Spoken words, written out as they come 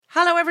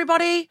Hello,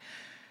 everybody.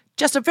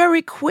 Just a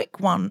very quick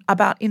one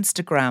about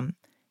Instagram.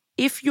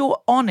 If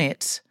you're on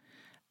it,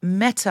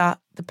 Meta,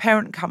 the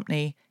parent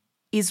company,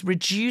 is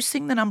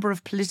reducing the number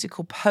of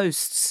political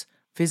posts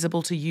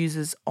visible to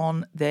users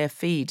on their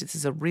feed. This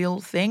is a real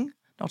thing,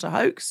 not a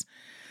hoax.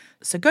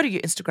 So go to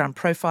your Instagram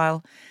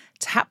profile,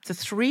 tap the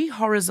 3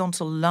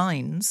 horizontal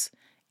lines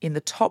in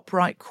the top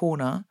right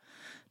corner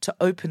to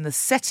open the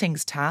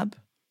Settings tab,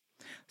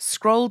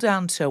 scroll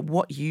down to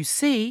What You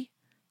See,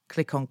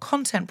 click on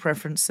Content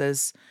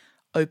Preferences,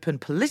 open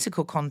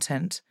Political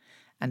Content,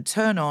 and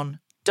turn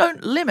on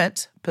Don't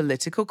Limit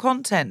Political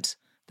Content.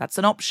 That's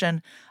an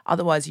option.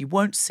 Otherwise, you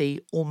won't see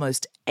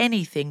almost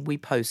anything we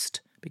post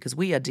because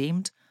we are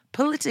deemed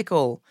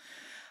political.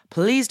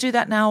 Please do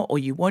that now, or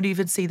you won't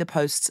even see the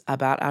posts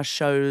about our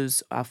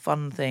shows, our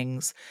fun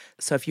things.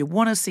 So if you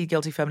want to see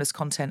Guilty Feminist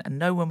content and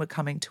know when we're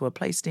coming to a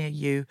place near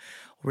you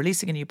or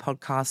releasing a new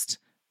podcast,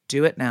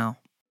 do it now.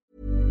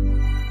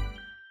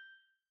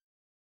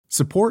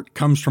 Support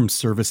comes from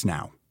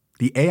ServiceNow,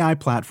 the AI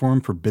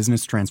platform for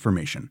business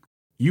transformation.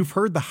 You've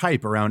heard the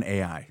hype around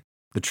AI.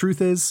 The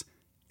truth is,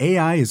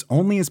 AI is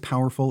only as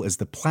powerful as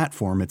the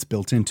platform it's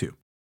built into.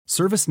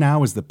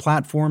 ServiceNow is the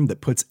platform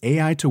that puts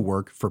AI to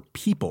work for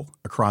people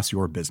across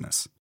your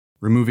business,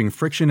 removing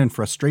friction and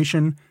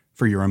frustration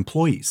for your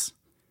employees,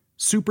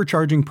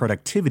 supercharging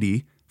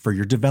productivity for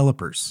your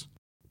developers,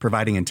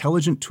 providing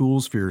intelligent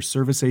tools for your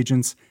service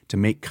agents to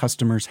make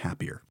customers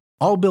happier.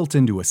 All built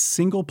into a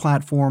single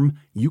platform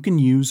you can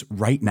use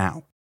right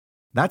now.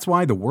 That's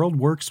why the world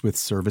works with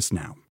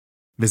ServiceNow.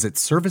 Visit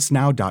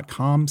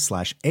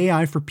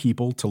servicenow.com/AI for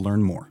people to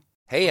learn more.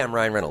 Hey, I'm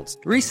Ryan Reynolds.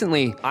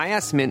 Recently, I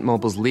asked Mint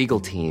Mobile's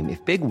legal team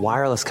if big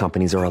wireless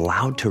companies are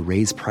allowed to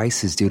raise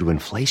prices due to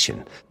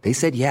inflation. They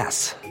said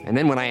yes. And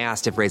then when I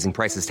asked if raising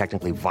prices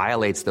technically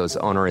violates those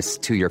onerous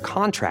 2-year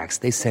contracts,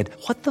 they said,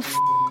 "What the f***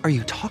 are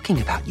you talking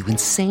about, you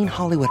insane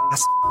Hollywood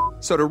ass?"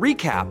 So to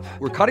recap,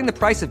 we're cutting the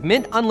price of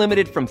Mint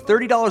Unlimited from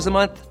 $30 a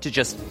month to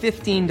just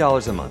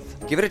 $15 a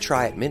month. Give it a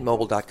try at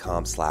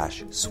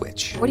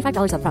mintmobile.com/switch.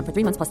 $45 up front for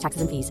 3 months plus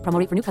taxes and fees. Promo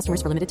rate for new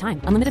customers for limited time.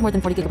 Unlimited more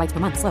than 40 gigabytes per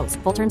month. Slows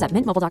full terms at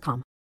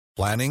mintmobile.com.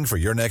 Planning for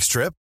your next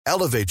trip?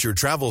 Elevate your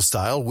travel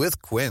style with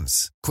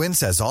Quince. Quince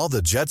has all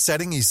the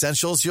jet-setting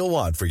essentials you'll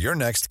want for your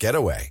next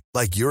getaway,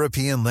 like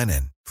European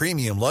linen,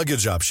 premium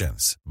luggage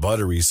options,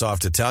 buttery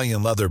soft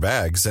Italian leather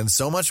bags, and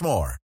so much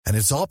more. And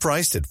it's all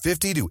priced at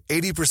 50 to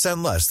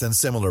 80% less than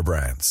similar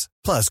brands.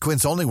 Plus,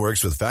 Quince only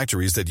works with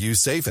factories that use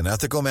safe and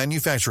ethical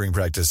manufacturing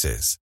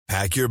practices.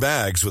 Pack your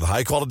bags with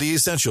high-quality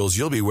essentials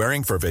you'll be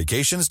wearing for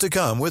vacations to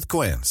come with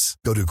Quince.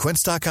 Go to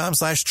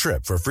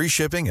quince.com/trip for free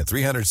shipping and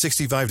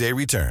 365-day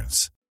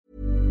returns.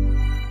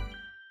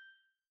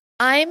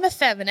 I'm a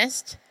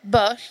feminist,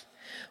 but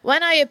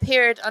when I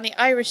appeared on the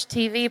Irish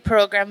TV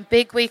programme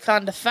Big Week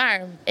on the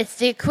Farm, it's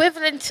the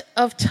equivalent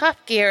of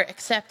Top Gear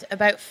except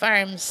about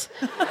farms.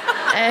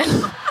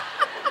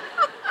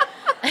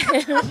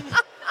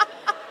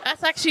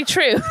 That's actually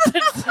true.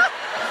 That's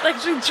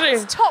actually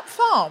true. It's Top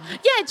Farm.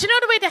 Yeah, do you know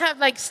the way they have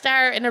like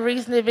Star in a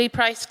reasonably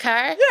priced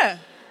car? Yeah.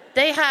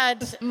 They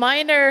had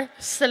minor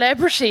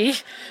celebrity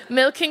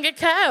milking a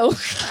cow.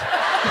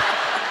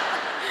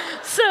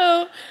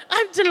 So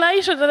I'm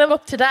delighted that I'm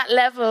up to that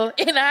level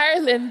in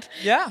Ireland.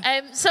 Yeah.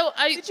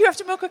 Did you have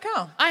to milk a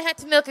cow? I had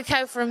to milk a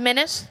cow for a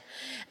minute.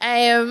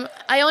 I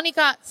only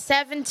got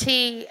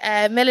 70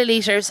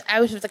 millilitres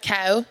out of the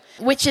cow,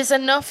 which is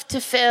enough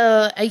to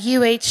fill a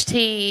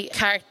UHT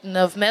carton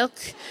of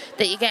milk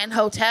that you get in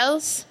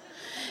hotels.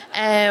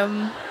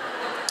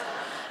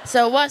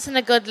 So it wasn't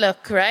a good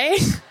look,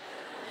 right?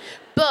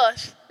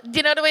 But do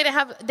you know the way they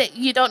have...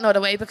 You don't know the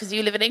way because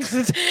you live in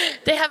England.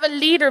 They have a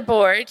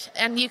leaderboard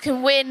and you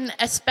can win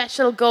a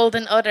special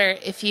golden udder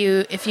if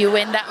you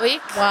win that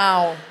week.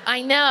 Wow.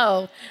 I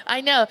know.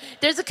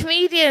 There's a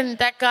comedian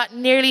that got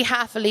nearly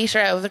half a litre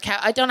out of a cow.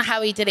 I don't know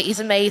how he did it. He's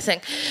amazing.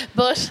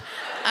 But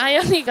I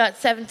only got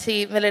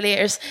 70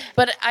 millilitres.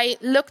 But I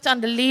looked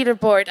on the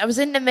leaderboard. I was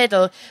in the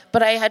middle,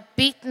 but I had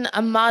beaten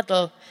a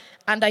model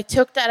and I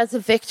took that as a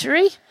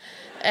victory.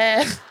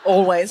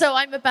 Always. So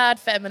I'm a bad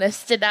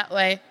feminist in that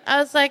way. I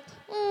was like,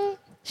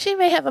 she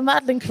may have a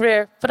modelling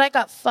career, but I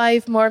got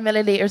 5 more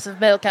millilitres of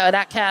milk out of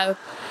that cow.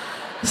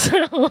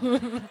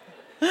 So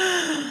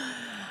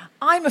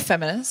I'm a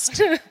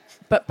feminist,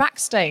 but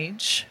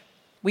backstage,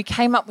 we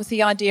came up with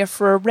the idea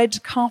for a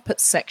red carpet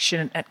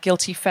section at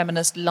Guilty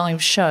Feminist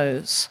live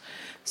shows.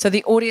 So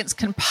the audience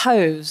can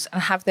pose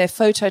and have their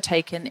photo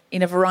taken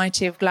in a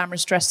variety of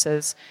glamorous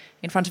dresses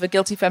in front of a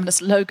Guilty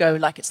Feminist logo,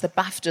 like it's the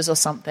BAFTAs or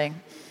something.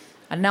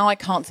 And now I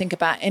can't think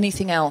about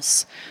anything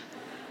else.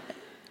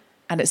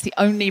 And it's the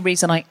only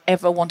reason I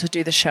ever want to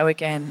do the show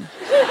again.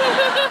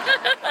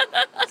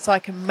 So I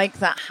can make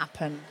that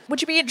happen.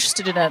 Would you be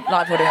interested in a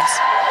live audience?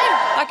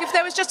 Like if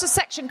there was just a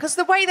section, because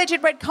the way they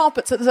did red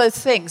carpets at those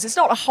things, it's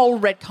not a whole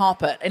red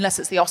carpet, unless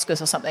it's the Oscars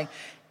or something.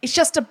 It's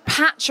just a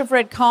patch of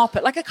red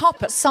carpet, like a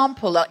carpet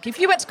sample. Like if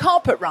you went to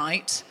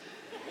Carpetright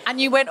and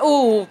you went,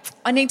 oh,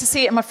 I need to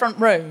see it in my front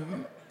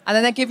room, and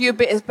then they give you a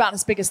bit about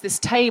as big as this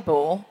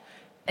table,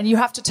 and you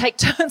have to take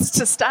turns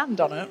to stand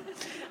on it.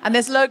 And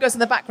there's logos in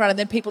the background and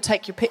then people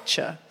take your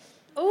picture.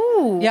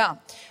 Ooh. Yeah.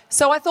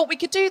 So I thought we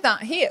could do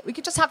that here. We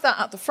could just have that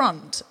at the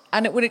front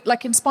and it would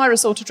like inspire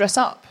us all to dress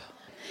up.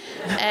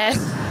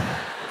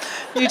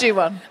 You do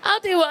one. I'll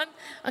do one.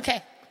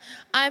 Okay.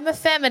 I'm a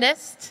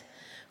feminist,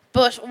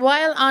 but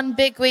while on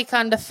Big Week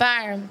on the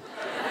farm,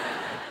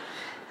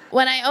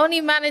 when I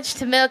only managed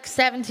to milk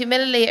 70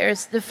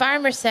 millilitres, the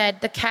farmer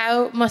said the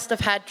cow must have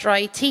had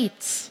dry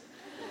teats.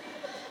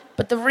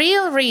 But the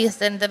real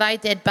reason that I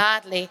did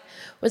badly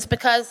was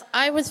because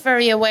I was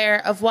very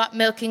aware of what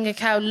milking a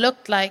cow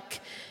looked like,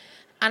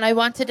 and I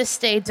wanted to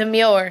stay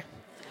demure.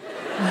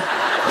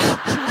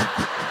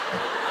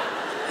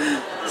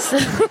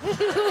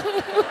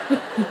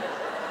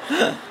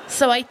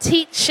 So I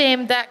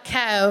teat-shamed that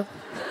cow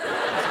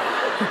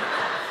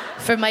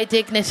for my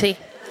dignity.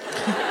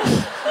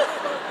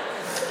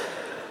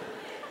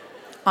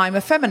 I'm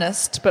a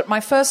feminist, but my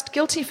first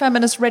guilty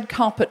feminist red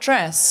carpet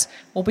dress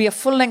will be a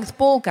full-length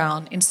ball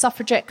gown in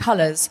suffragette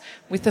colours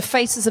with the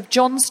faces of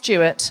John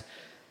Stewart,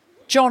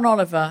 John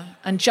Oliver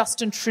and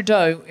Justin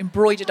Trudeau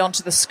embroidered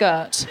onto the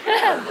skirt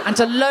and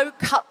a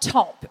low-cut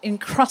top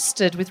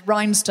encrusted with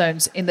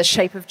rhinestones in the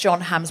shape of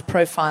John Hamm's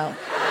profile.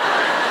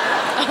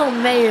 Oh,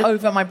 man.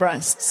 Over my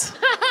breasts.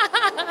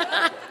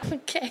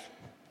 Okay.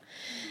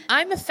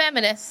 I'm a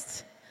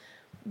feminist,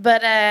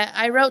 but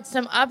I wrote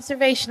some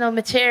observational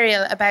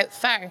material about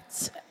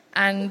farts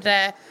and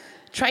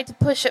tried to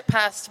push it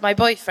past my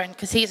boyfriend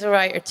because he's a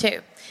writer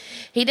too.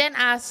 He then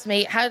asked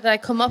me, how did I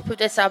come up with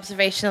this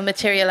observational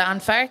material on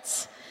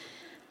farts?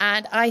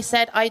 And I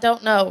said, I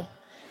don't know.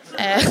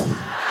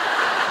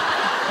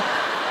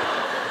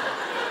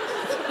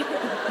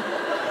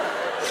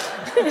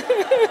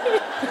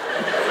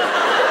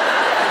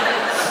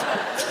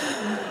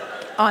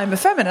 I'm a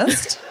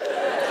feminist.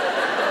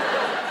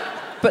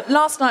 But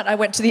last night I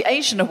went to the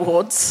Asian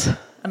Awards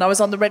and I was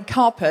on the red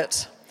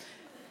carpet.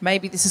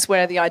 Maybe this is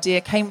where the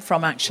idea came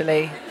from,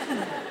 actually.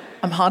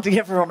 I'm hardly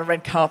ever on a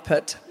red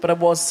carpet, but I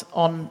was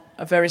on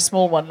a very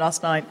small one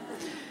last night.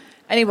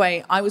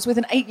 Anyway, I was with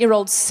an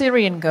 8-year-old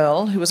Syrian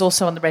girl who was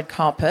also on the red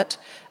carpet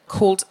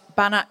called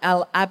Bana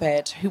El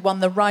Abed, who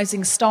won the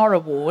Rising Star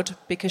Award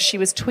because she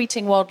was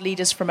tweeting world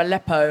leaders from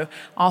Aleppo,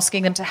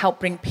 asking them to help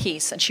bring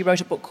peace, and she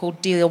wrote a book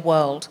called Dear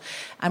World.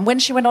 And when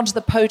she went onto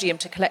the podium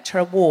to collect her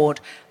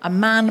award, a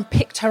man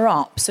picked her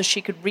up so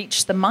she could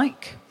reach the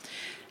mic.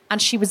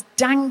 And she was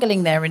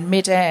dangling there in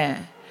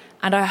midair.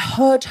 And I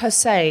heard her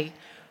say,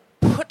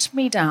 "Put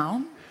me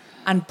down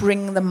and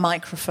bring the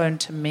microphone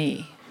to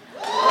me."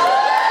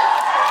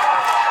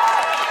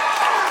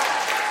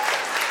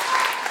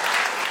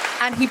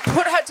 And he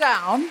put her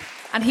down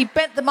and he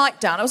bent the mic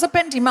down. It was a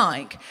bendy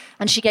mic.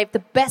 And she gave the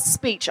best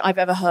speech I've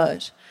ever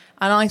heard.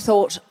 And I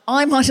thought,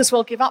 I might as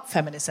well give up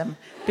feminism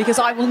because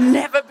I will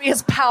never be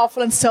as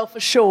powerful and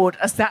self-assured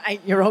as that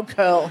 8-year-old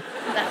girl.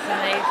 That's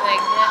amazing,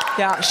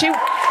 Yeah,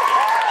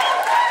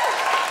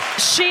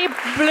 she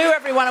blew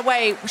everyone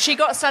away. She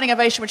got a standing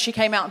ovation when she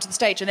came out onto the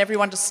stage and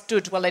everyone just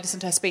stood while they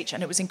listened to her speech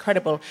and it was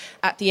incredible.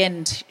 At the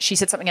end, she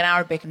said something in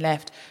Arabic and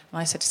left. And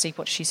I said to Steve,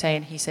 what did she say?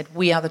 And he said,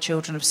 "We are the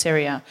children of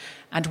Syria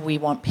and we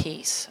want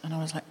peace." And I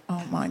was like,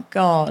 oh my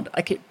God,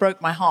 like it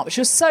broke my heart. But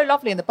she was so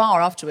lovely in the bar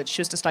afterwards.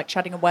 She was just like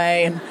chatting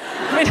away and...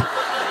 I mean,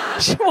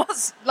 she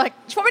was like...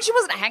 I mean, she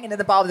wasn't hanging in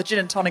the bar with a gin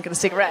and tonic and a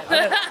cigarette.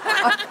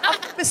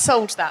 I've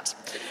missold that.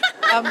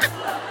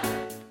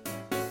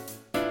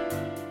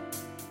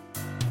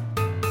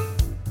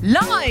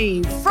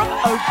 Live from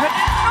Open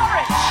in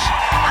Norwich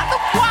at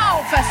the Wow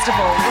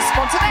Festival, the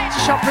Spontaneity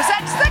Shop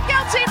presents The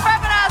Guilty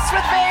Feminist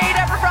with me,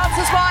 Deborah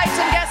Francis-White,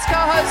 and guest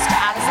co-host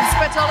Alison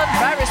Spittle and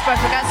very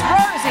special guest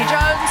Rosie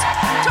Jones,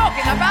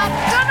 talking about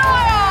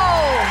denial.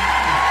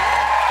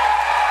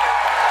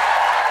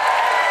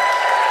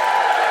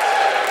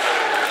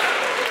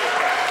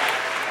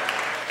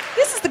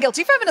 This is The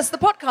Guilty Feminist, the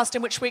podcast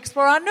in which we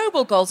explore our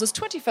noble goals as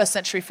 21st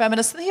century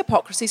feminists and the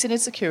hypocrisies and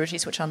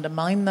insecurities which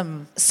undermine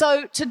them.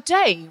 So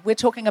today we're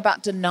talking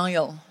about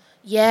denial.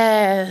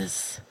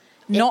 Yes.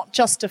 Not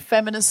just a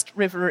feminist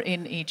river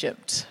in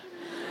Egypt.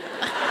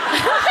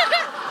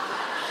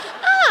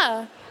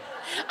 I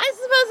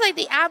suppose like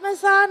the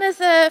Amazon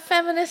is a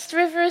feminist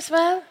river as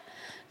well,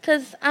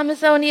 because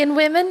Amazonian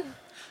women.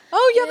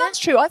 Oh, yeah, that's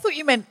true. I thought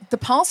you meant the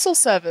parcel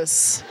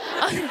service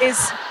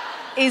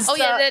is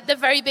the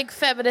very big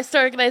feminist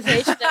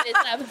organisation that is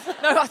Amazon.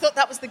 No, I thought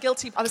that was the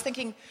guilty... I was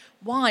thinking,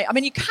 why? I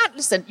mean, you can't...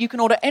 Listen, you can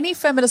order any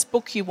feminist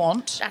book you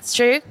want. That's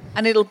true.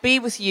 And it'll be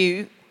with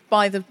you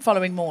by the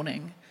following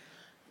morning.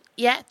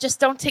 Yeah, just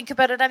don't think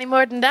about it any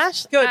more than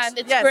that. Good. And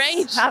it's yes,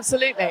 great.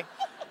 Absolutely.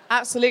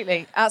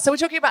 Absolutely. So we're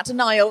talking about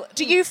denial.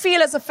 Do you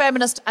feel as a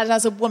feminist and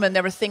as a woman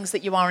there are things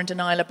that you are in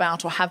denial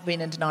about or have been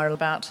in denial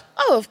about?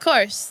 Oh, of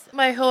course.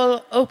 My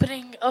whole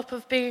opening up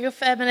of being a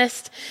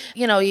feminist,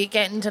 you know, you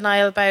get in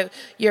denial about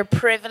your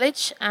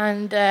privilege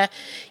and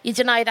you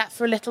deny that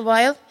for a little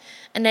while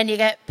and then you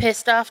get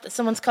pissed off that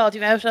someone's called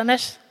you out on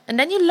it and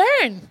then you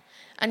learn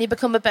and you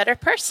become a better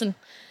person.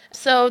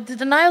 So the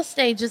denial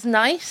stage is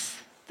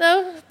nice,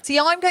 though. See,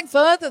 I'm going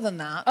further than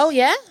that. Oh,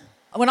 yeah?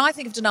 When I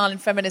think of denial in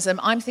feminism,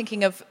 I'm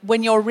thinking of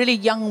when you're a really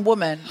young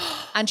woman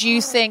and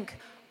you think,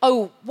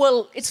 oh,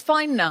 well, it's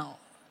fine now.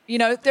 You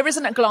know, there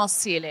isn't a glass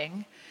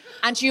ceiling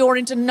and you're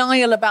in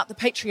denial about the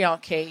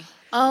patriarchy.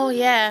 Oh,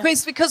 yeah.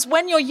 Because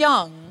when you're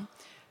young,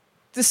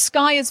 the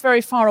sky is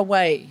very far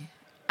away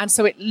and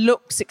so it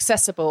looks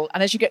accessible.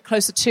 And as you get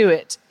closer to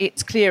it,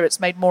 it's clear it's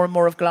made more and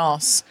more of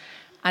glass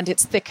and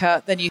it's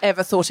thicker than you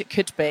ever thought it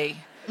could be.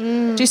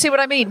 Do you see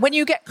what I mean? When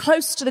you get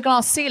close to the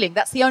glass ceiling,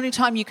 that's the only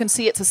time you can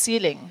see it's a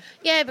ceiling.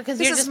 Yeah, because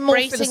you're just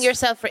bracing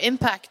yourself for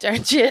impact,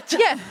 aren't you?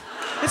 Yeah,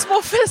 it's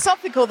more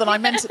philosophical than I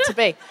meant it to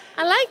be.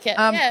 I like it,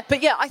 yeah.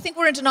 But yeah, I think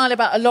we're in denial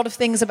about a lot of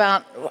things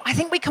I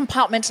think we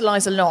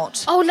compartmentalise a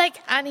lot. Oh, like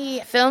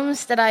any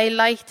films that I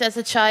liked as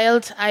a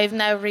child, I've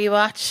now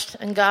rewatched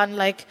and gone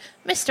like,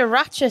 Mr.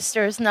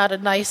 Rochester is not a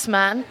nice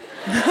man.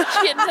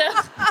 You know?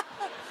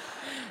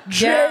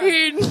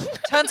 Jane. Yeah.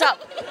 Turns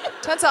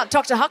out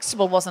Dr.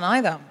 Huxtable wasn't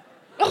either.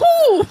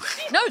 Oh!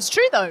 No, it's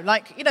true though.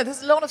 Like, you know,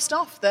 there's a lot of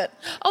stuff that...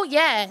 Oh,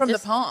 yeah. From the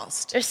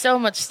past. There's so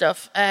much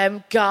stuff.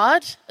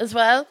 God as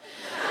well.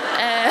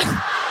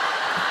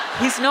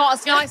 He's not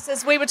as nice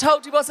as we were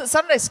told he was at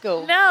Sunday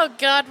school. No,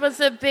 God was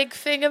a big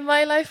thing in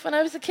my life when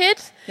I was a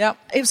kid. Yeah.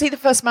 Was he the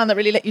first man that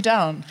really let you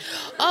down?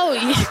 Oh,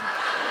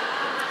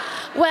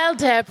 yeah. Well,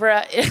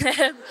 Deborah...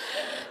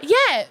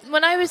 Yeah,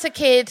 when I was a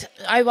kid,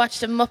 I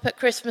watched a Muppet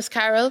Christmas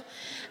Carol.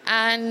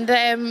 And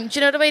do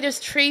you know the way there's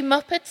 3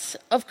 Muppets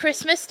of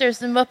Christmas? There's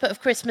the Muppet of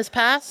Christmas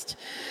Past.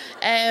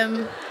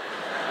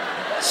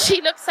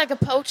 She looks like a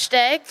poached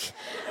egg,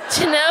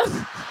 do you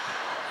know?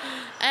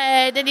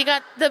 Then you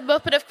got the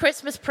Muppet of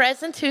Christmas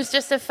Present, who's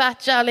just a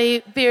fat,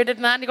 jolly, bearded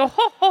man. You go,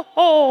 ho, ho,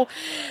 ho.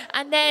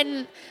 And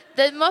then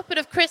the Muppet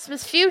of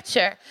Christmas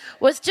Future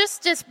was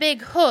just this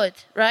big hood,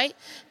 right,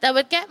 that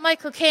would get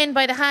Michael Caine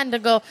by the hand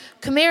and go,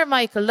 come here,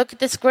 Michael, look at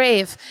this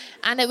grave.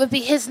 And it would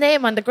be his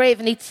name on the grave,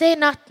 and he'd say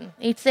nothing.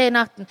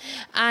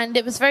 And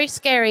it was very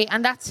scary,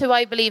 and that's who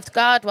I believed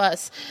God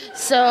was.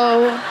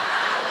 So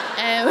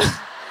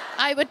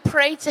I would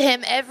pray to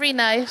him every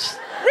night.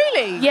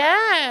 Really?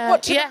 Yeah.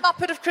 What, to the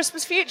Muppet of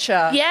Christmas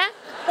Future? Yeah.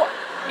 What?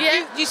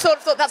 Yeah. You sort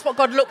of thought that's what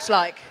God looked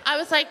like? I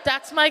was like,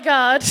 that's my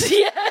God.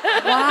 Yeah.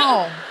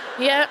 Wow.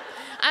 Yeah.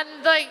 And,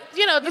 like,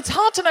 you know... It's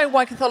hard to know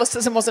why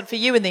Catholicism wasn't for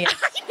you in the end.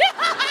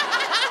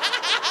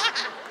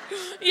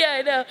 Yeah,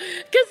 I know.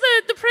 Because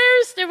the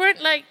prayers, they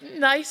weren't, like,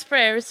 nice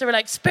prayers. They were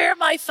like, spare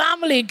my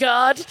family,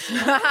 God. Spare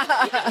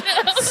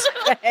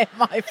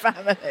my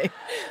family. It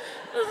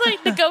was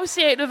like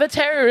negotiating with a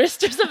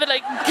terrorist or something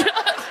like God.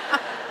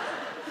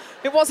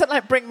 It wasn't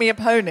like bring me a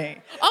pony.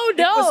 Oh,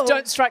 no. It was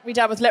don't strike me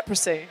down with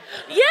leprosy.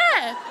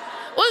 Yeah.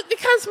 Well,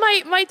 because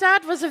my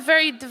dad was a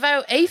very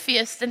devout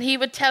atheist, and he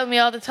would tell me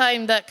all the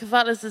time that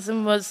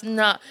Catholicism was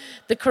not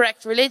the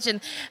correct religion.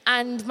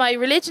 And my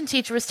religion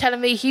teacher was telling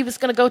me he was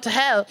going to go to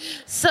hell.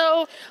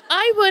 So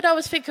I would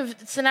always think of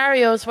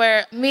scenarios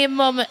where me and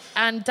Mum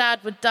and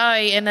Dad would die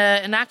in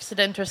an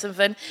accident or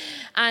something.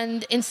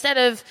 And instead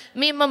of...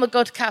 Me and Mum would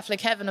go to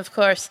Catholic heaven, of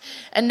course.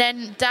 And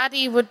then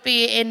Daddy would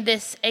be in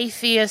this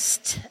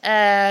atheist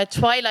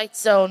twilight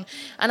zone.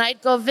 And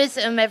I'd go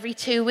visit him every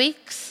 2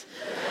 weeks.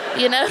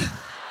 You know,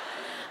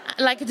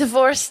 like a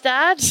divorced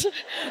dad.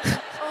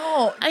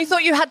 Oh, I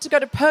thought you had to go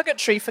to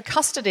purgatory for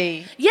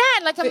custody. Yeah,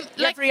 like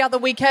every other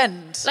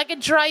weekend. Like a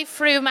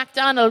drive-through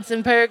McDonald's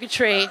in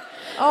purgatory.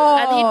 Oh.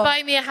 And he'd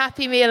buy me a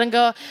Happy Meal and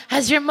go,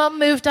 has your mum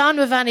moved on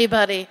with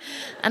anybody?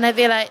 And I'd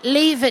be like,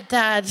 leave it,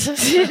 Dad.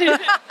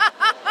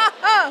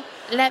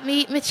 Let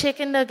me eat my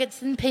chicken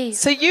nuggets in peace.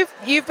 So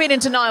you've been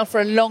in denial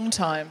for a long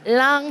time.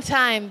 Long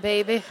time,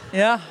 baby.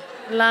 Yeah.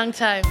 Long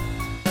time.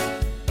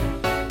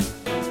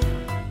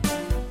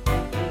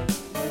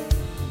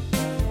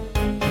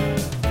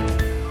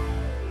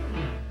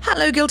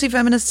 Hello, Guilty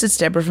Feminists. It's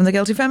Deborah from The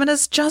Guilty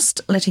Feminist. Just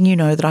letting you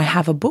know that I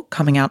have a book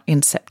coming out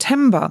in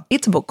September.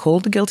 It's a book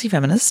called The Guilty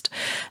Feminist,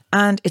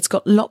 and it's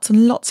got lots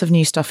and lots of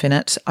new stuff in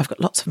it. I've got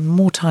lots of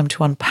more time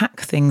to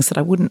unpack things that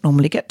I wouldn't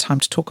normally get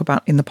time to talk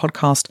about in the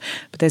podcast,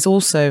 but there's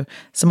also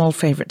some old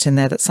favourites in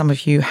there that some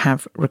of you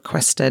have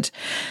requested.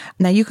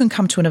 Now, you can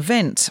come to an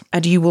event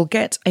and you will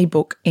get a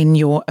book in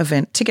your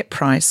event ticket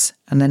price,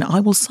 and then I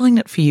will sign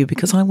it for you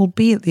because I will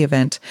be at the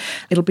event.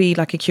 It'll be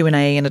like a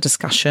Q&A and a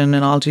discussion,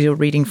 and I'll do a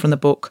reading from the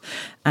book,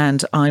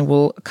 and I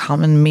will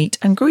come and meet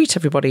and greet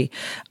everybody.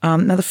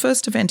 Now, the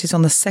first event is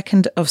on the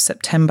 2nd of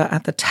September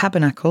at the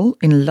Tabernacle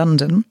in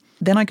London.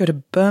 Then I go to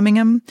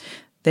Birmingham,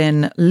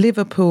 then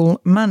Liverpool,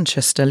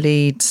 Manchester,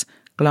 Leeds,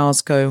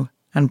 Glasgow,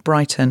 and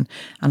Brighton,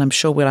 and I'm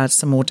sure we'll add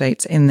some more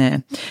dates in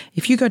there.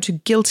 If you go to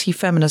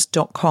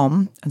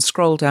guiltyfeminist.com and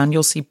scroll down,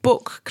 you'll see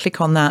book, click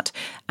on that,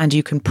 and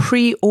you can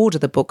pre-order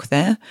the book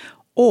there,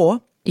 or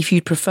if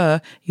you'd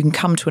prefer, you can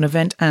come to an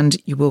event and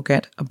you will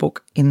get a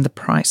book in the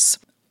price.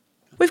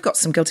 We've got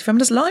some Guilty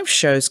Feminist live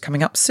shows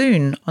coming up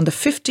soon. On the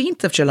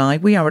 15th of July,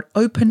 we are at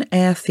Open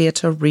Air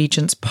Theatre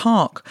Regent's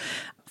Park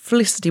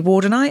Felicity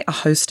Ward and I are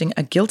hosting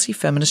a Guilty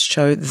Feminist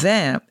show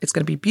there. It's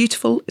going to be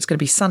beautiful. It's going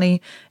to be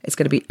sunny. It's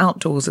going to be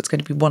outdoors. It's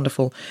going to be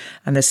wonderful.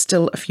 And there's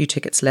still a few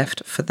tickets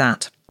left for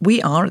that. We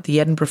are at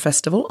the Edinburgh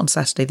Festival on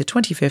Saturday the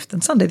 25th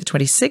and Sunday the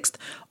 26th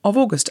of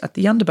August at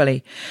the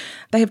Underbelly.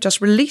 They have just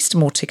released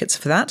more tickets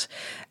for that.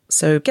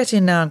 So get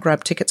in now and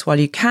grab tickets while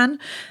you can.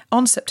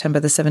 On September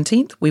the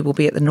 17th, we will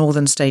be at the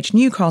Northern Stage,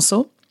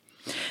 Newcastle.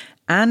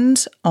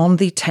 And on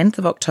the 10th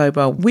of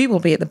October, we will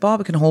be at the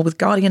Barbican Hall with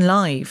Guardian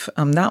Live.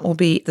 That will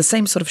be the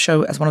same sort of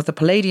show as one of the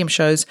Palladium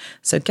shows.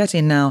 So get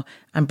in now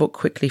and book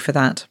quickly for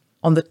that.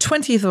 On the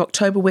 20th of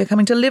October, we're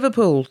coming to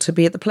Liverpool to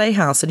be at the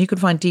Playhouse. And you can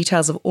find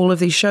details of all of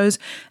these shows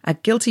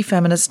at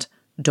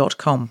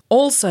guiltyfeminist.com.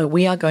 Also,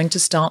 we are going to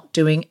start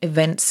doing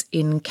events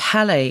in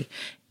Calais.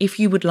 If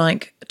you would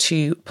like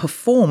to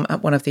perform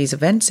at one of these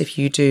events, if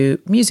you do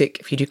music,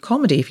 if you do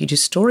comedy, if you do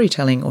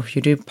storytelling, or if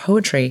you do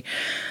poetry,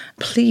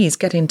 please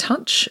get in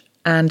touch.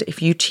 And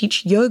if you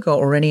teach yoga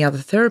or any other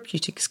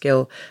therapeutic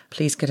skill,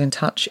 please get in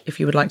touch if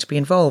you would like to be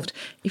involved.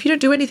 If you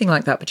don't do anything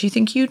like that, but you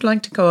think you'd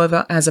like to go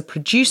over as a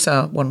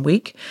producer one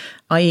week,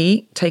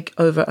 i.e. take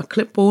over a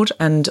clipboard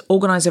and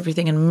organise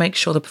everything and make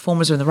sure the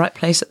performers are in the right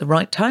place at the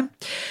right time,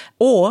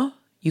 or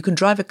you can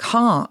drive a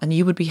car and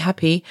you would be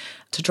happy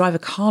to drive a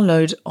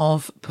carload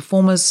of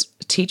performers,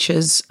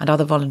 teachers and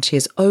other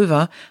volunteers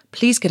over,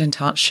 please get in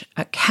touch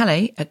at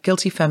Calais at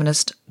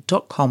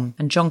guiltyfeminist.com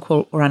and John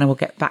Quill or Anna will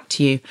get back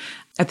to you.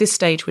 At this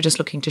stage, we're just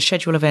looking to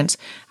schedule events.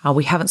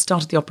 We haven't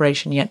started the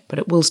operation yet, but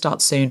it will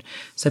start soon.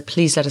 So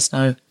please let us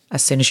know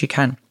as soon as you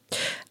can.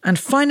 And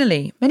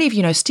finally, many of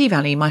you know Steve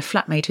Ali, my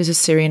flatmate, who's a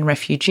Syrian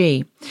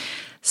refugee.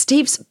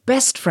 Steve's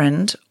best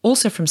friend,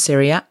 also from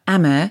Syria,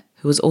 Amer,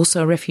 who is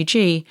also a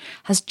refugee,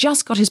 has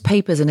just got his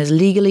papers and is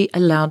legally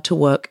allowed to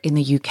work in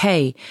the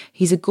UK.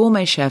 He's a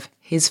gourmet chef.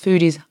 His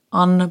food is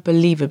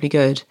unbelievably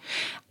good.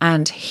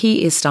 And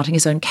he is starting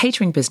his own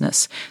catering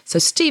business. So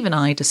Steve and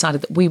I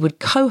decided that we would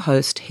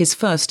co-host his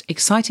first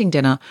exciting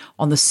dinner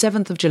on the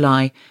 7th of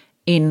July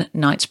in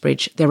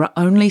Knightsbridge. There are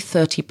only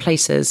 30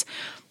 places.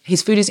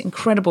 His food is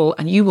incredible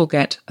and you will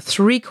get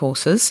 3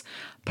 courses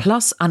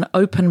plus an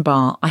open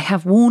bar. I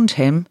have warned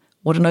him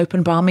what an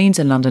open bar means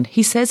in London.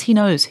 He says he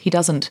knows, he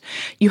doesn't.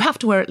 You have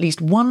to wear at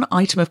least one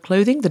item of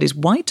clothing that is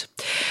white,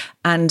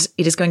 and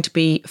it is going to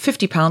be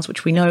 £50,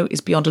 which we know is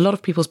beyond a lot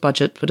of people's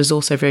budget, but is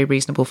also very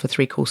reasonable for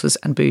 3 courses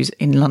and booze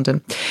in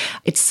London.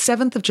 It's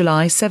 7th of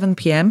July, 7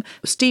 p.m.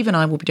 Steve and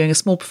I will be doing a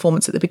small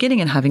performance at the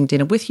beginning and having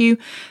dinner with you.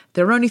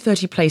 There are only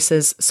 30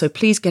 places, so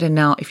please get in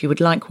now if you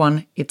would like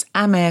one. It's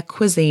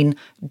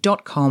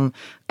amercuisine.com,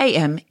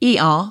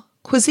 A-M-E-R,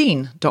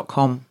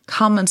 cuisine.com.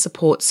 Come and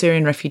support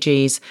Syrian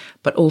refugees,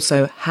 but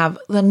also have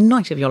the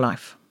night of your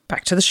life.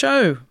 Back to the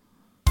show.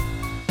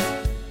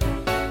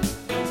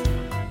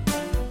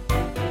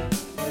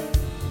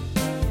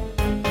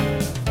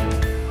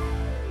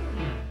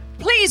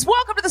 Please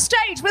welcome to the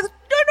stage with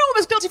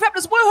enormous Guilty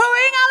Feminist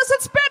woohooing, Alison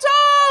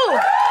Spittle!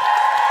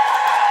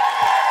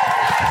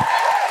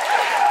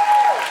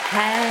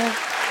 Hey.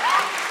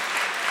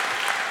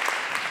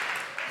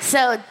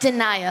 So,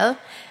 denial.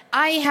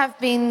 I have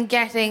been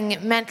getting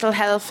mental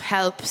health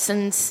help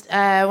since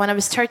when I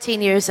was 13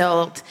 years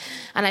old,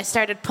 and I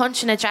started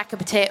punching a jacket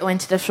potato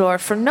into the floor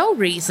for no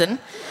reason,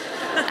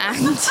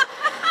 and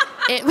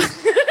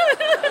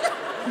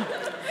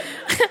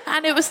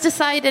it was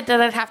decided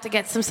that I'd have to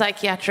get some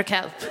psychiatric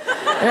help.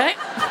 Right?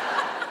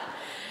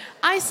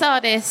 I saw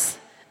this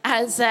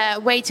as a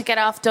way to get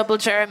off double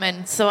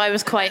German, so I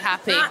was quite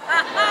happy.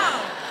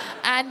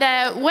 And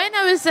when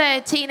I was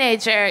a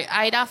teenager,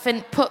 I'd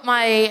often put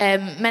my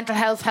mental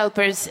health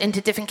helpers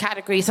into different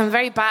categories. I'm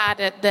very bad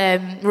at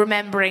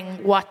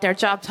remembering what their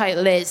job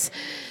title is.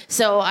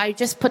 So I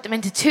just put them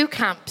into 2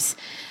 camps.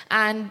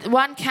 And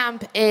one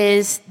camp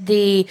is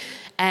the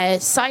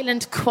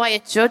silent,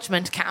 quiet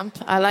judgment camp.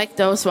 I like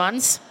those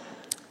ones.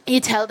 You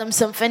tell them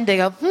something, they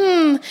go,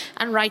 and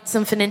write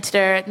something into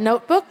their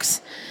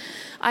notebooks.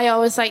 I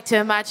always like to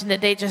imagine that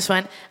they just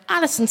went,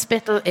 Alison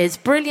Spittle is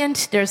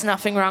brilliant, there's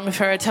nothing wrong with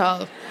her at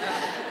all.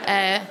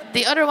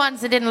 The other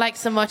ones I didn't like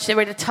so much, they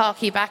were the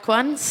talky back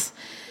ones.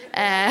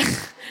 I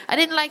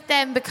didn't like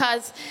them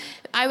because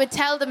I would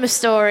tell them a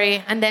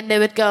story and then they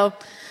would go,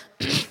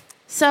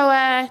 so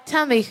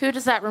tell me, who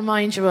does that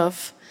remind you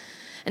of?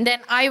 And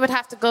then I would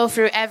have to go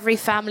through every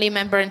family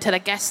member until I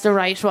guessed the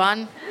right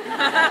one.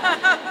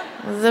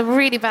 It was a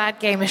really bad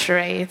game of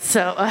charades,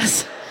 so it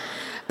was.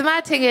 The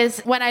mad thing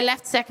is, when I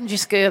left secondary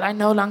school, I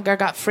no longer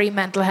got free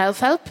mental health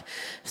help.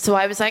 So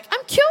I was like,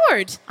 I'm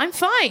cured, I'm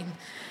fine.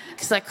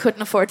 Because I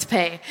couldn't afford to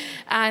pay.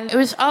 And it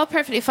was all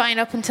perfectly fine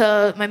up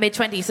until my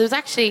mid-20s. It was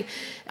actually,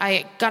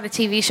 I got a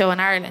TV show in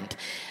Ireland,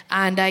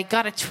 and I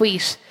got a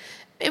tweet.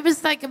 It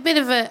was like a bit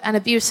of an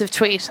abusive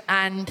tweet,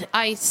 and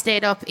I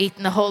stayed up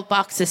eating the whole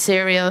box of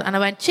cereal, and I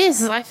went,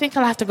 Jesus, I think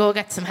I'll have to go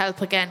get some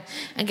help again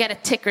and get a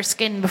thicker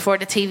skin before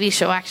the TV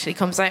show actually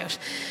comes out.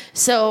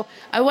 So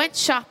I went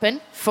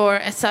shopping for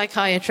a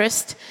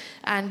psychiatrist,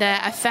 and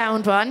I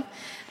found one,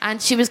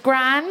 and she was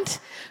grand,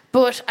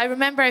 But I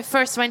remember I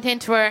first went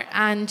into her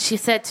and she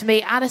said to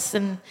me,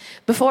 Alison,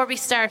 before we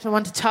start, I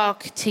want to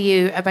talk to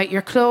you about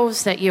your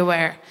clothes that you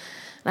wear.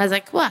 And I was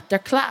like, what? They're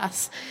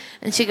class.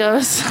 And she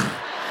goes,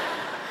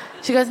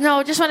 no,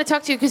 I just want to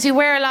talk to you because you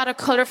wear a lot of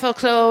colourful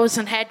clothes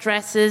and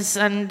headdresses,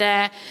 and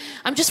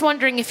I'm just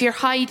wondering if you're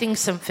hiding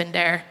something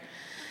there.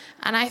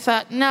 And I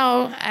thought,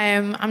 no,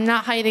 I'm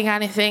not hiding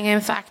anything.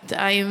 In fact,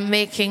 I'm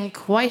making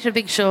quite a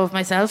big show of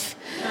myself.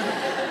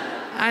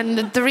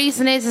 And the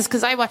reason is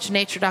because I watch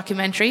nature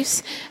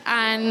documentaries,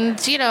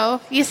 and, you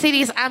know, you see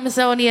these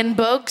Amazonian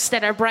bugs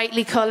that are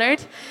brightly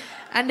coloured,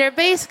 and they're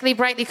basically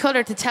brightly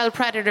coloured to tell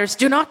predators,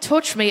 do not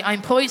touch me,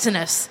 I'm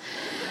poisonous.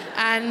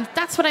 And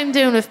that's what I'm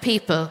doing with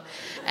people.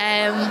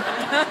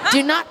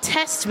 Do not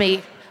test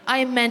me, I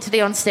am mentally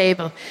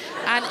unstable.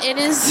 And it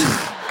is...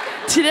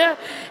 you know,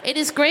 it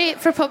is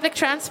great for public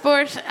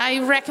transport. I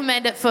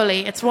recommend it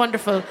fully. It's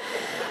wonderful.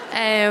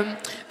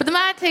 But the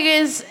mad thing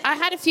is, I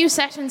had a few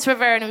sessions with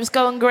her and it was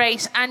going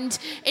great. And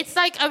it's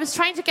like I was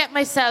trying to get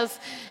myself,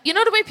 you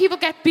know the way people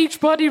get beach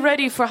body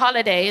ready for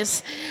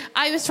holidays?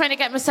 I was trying to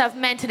get myself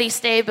mentally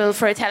stable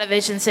for a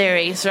television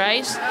series,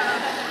 right?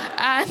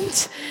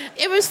 And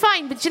it was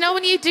fine. But you know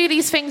when you do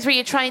these things where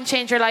you try and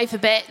change your life a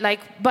bit,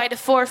 like by the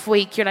 4th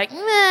week, you're like,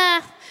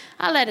 nah,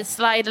 I'll let it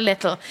slide a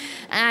little.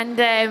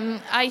 And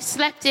I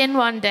slept in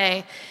one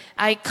day.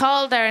 I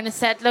called her and I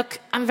said, look,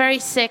 I'm very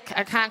sick.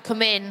 I can't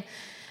come in.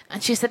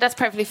 And she said, that's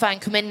perfectly fine.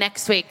 Come in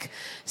next week.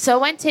 So I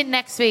went in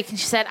next week and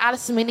she said,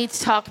 Alison, we need to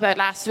talk about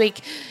last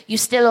week. You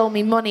still owe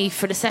me money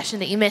for the session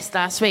that you missed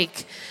last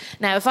week.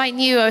 Now, if I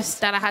knew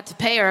that I had to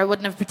pay her, I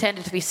wouldn't have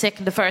pretended to be sick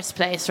in the first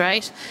place,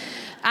 right?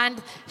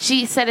 And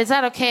she said, is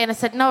that okay? And I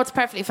said, no, it's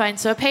perfectly fine.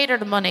 So I paid her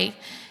the money.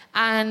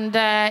 And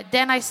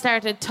then I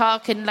started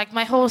talking, like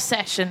my whole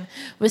session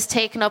was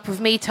taken up with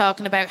me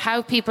talking about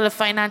how people have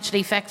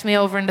financially affected me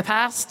over in the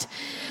past,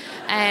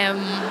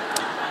 and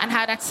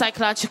how that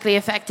psychologically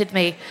affected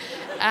me.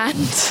 And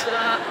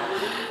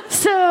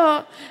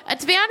so,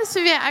 to be honest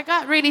with you, I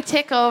got really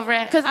tick over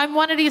it because I'm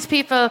one of these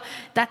people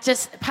that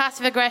just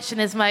passive aggression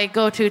is my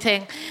go-to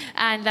thing,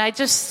 and I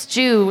just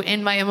stew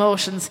in my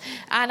emotions.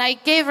 And I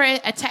gave her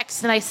a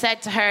text and I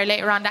said to her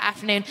later on that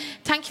afternoon,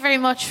 thank you very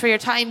much for your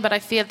time, but I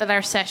feel that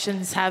our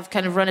sessions have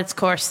kind of run its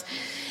course.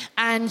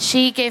 And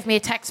she gave me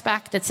a text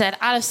back that said,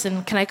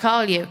 Alison, can I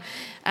call you?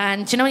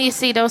 And you know when you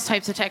see those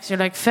types of texts, you're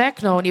like,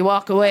 feck no, and you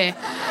walk away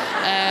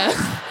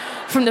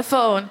from the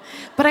phone.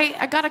 But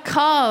I got a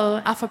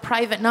call off a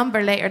private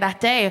number later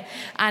that day,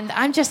 and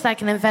I'm just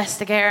like an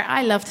investigator.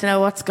 I love to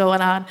know what's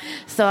going on.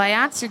 So I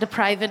answered the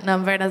private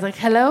number, and I was like,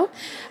 hello?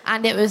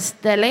 And it was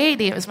the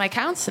lady, it was my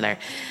counsellor.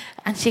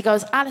 And she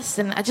goes,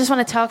 Alison, I just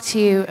want to talk to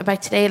you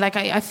about today. Like,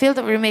 I feel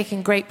that we're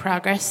making great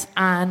progress.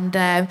 And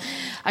I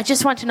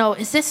just want to know,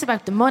 is this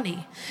about the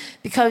money?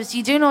 Because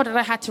you do know that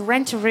I had to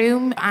rent a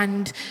room.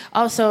 And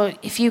also,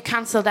 if you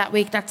cancel that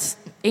week, that's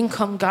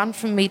income gone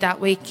from me that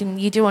week.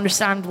 And you do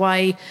understand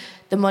why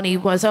the money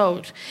was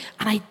owed.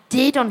 And I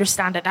did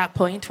understand at that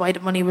point why the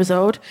money was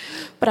owed.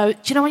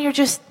 But do you know when you're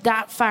just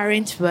that far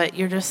into it,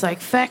 you're just like,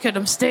 feck it,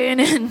 I'm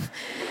staying in.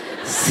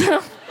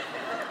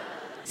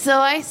 So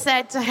I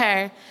said to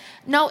her,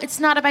 no, it's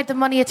not about the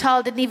money at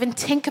all. Didn't even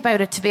think about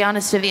it, to be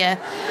honest with you.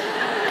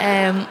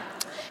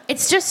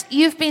 It's just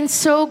you've been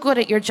so good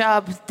at your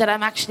job that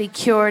I'm actually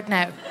cured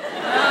now.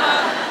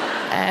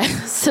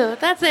 So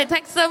that's it.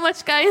 Thanks so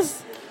much,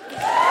 guys.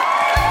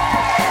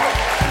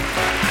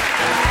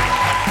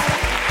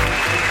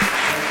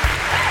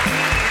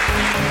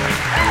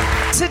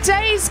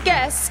 Today's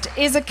guest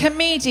is a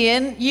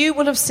comedian you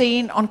will have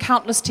seen on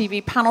countless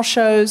TV panel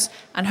shows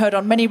and heard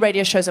on many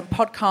radio shows and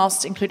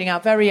podcasts, including our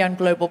very own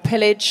Global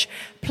Pillage.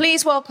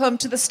 Please welcome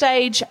to the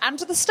stage and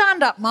to the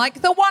stand-up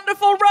mic, the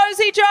wonderful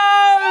Rosie Jones!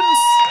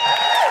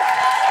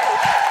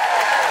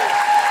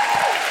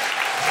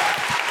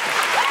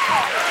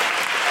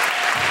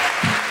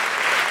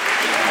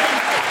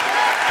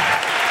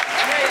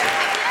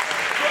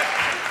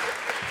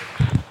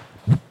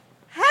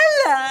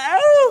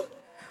 Hello!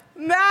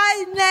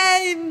 My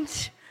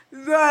name's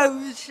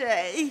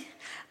Rosie,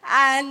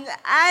 and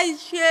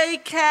as you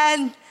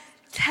can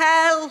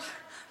tell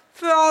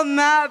from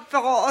my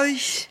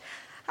voice,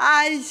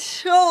 I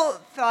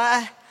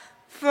suffer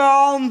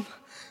from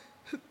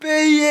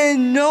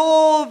being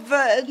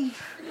northern.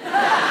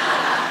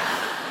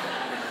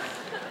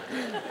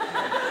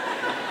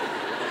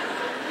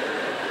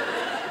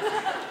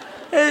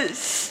 It's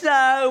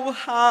so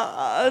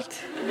hard.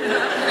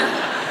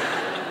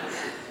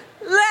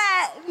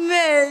 Let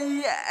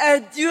me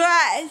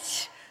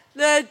address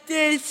the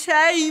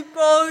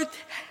disabled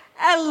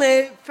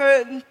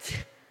elephant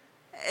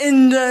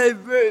in the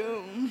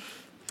room.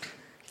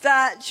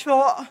 That's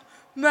what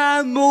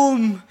my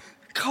mum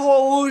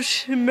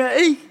calls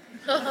me.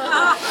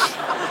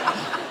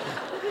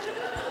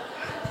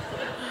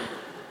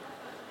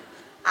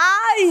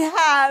 I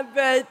have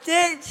a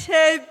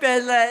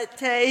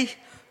disability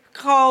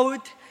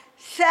called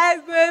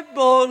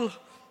cerebral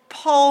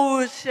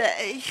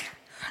palsy.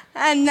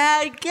 And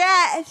I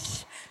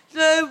guess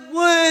the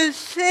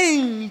worst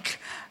thing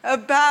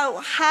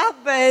about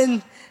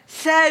having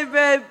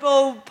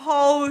cerebral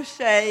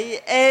palsy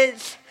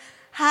is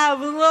how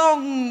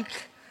long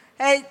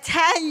it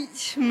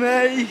takes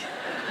me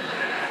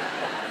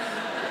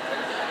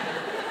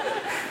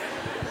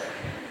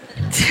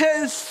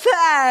to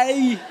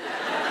say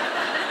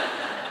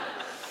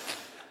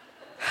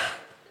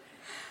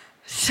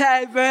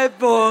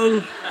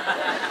cerebral.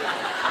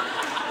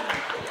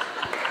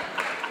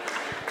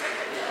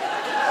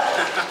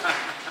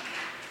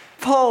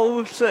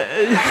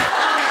 Palsy.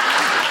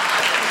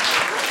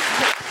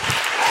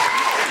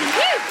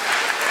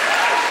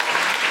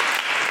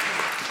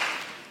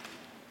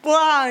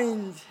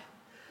 Blind.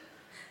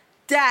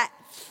 Deaf.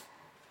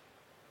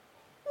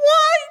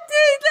 Why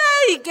did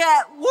they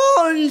get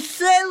one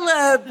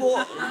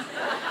syllable?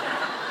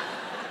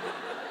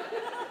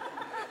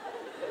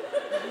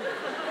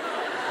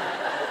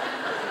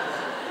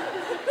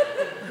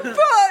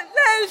 But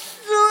the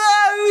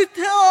slow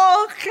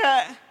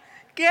talker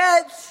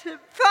gets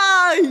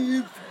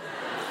 5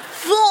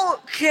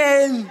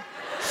 fucking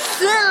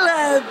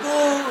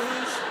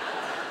syllables.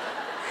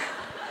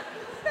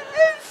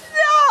 It's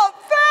not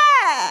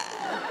fair.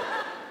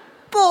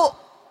 But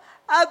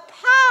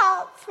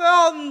apart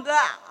from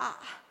that,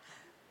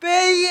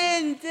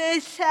 being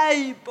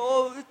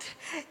disabled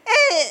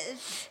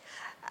is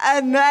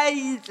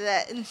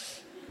amazing.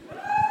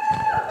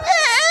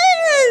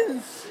 It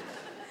is.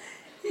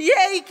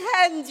 You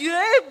can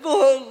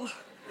dribble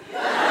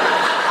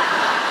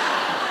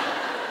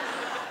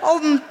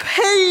on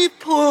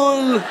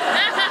people.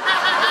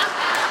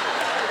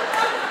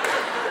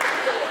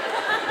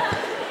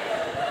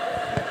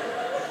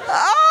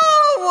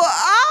 Oh,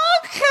 I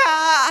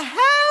can't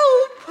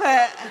help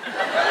it.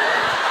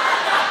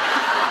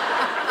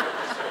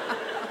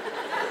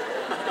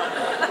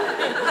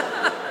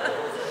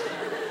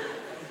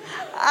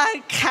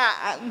 I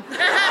can.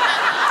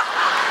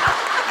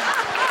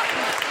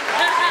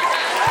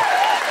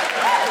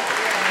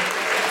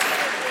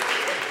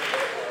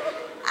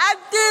 I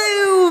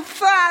do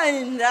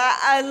find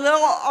that a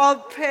lot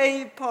of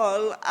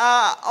people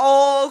are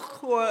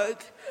awkward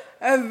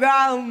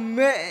around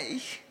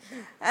me,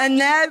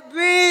 and I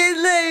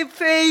really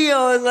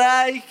feel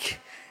like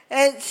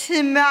it's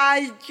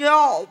my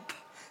job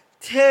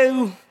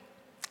to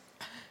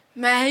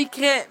make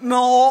it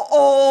more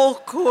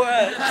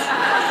awkward.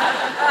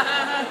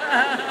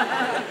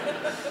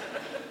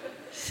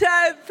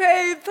 So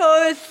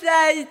people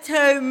say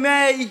to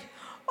me,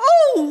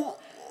 "Oh,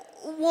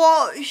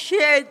 what's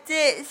your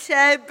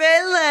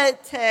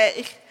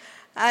disability?"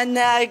 And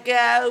I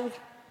go,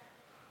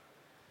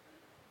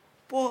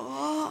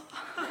 "What?"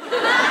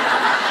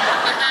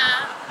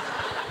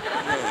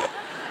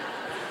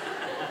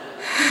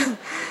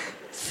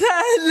 So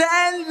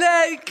then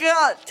they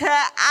got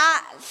to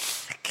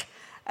ask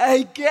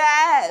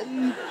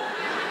again.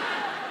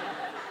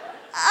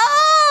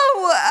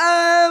 "Oh,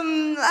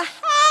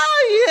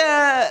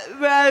 hiya,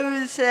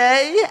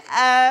 Rosie.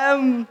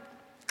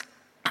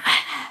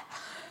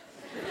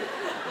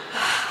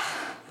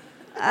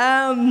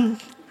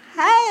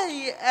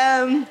 Hey,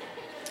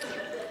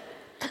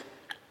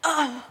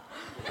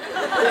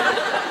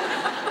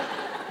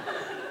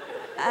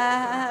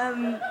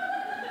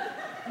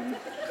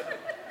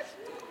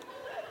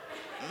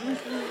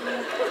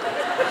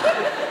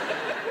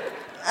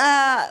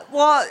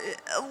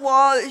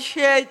 what's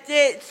your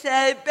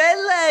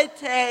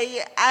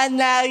disability?"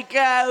 And I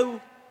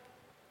go,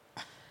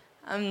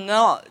 "I'm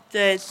not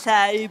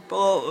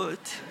disabled."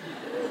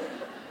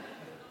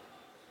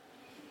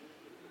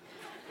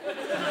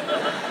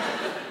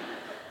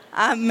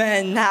 I'm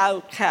an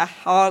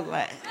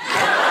alcoholic.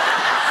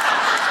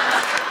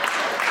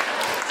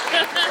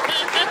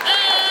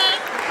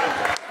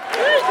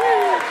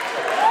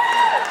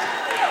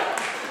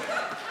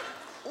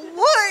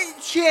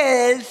 Which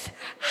is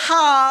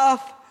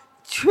half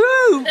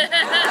true.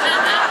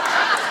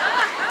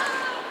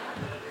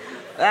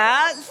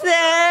 That's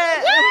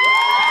it.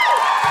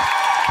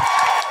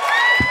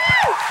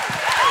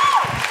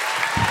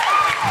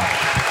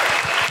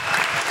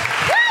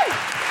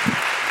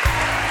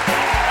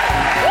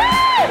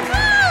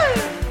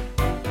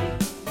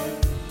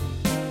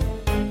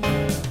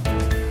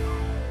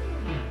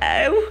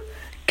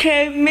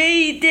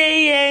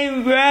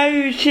 Comedian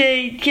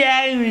Rosie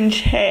Jones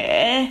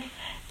here.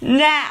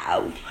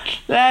 Now,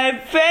 the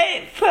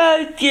 5th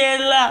of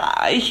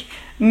July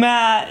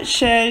marks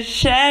the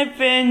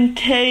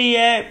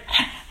 70th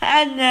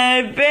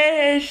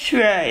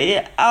anniversary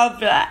of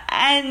the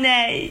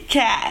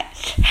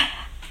NHS,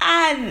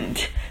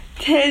 and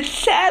to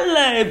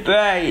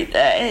celebrate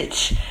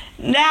it,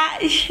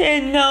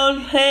 National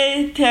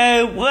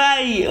Theatre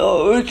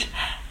Wales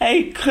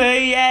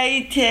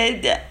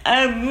created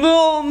a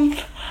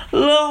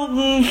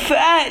month-long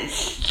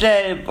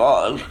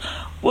festival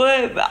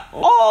with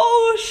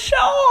all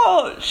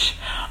sorts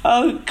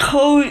of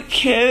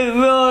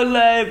cultural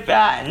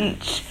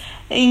events,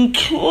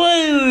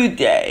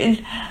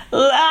 including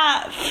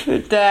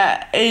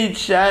Laughter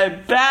is the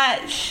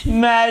Best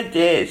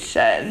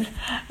Medicine,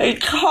 a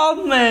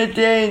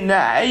comedy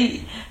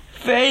night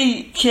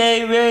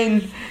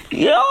featuring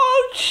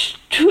yours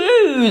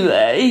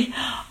truly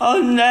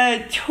on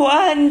the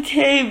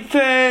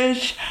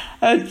 21st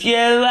of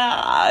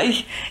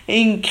July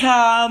in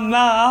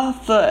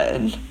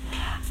Carmarthen.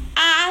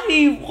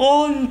 I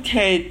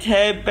wanted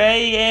to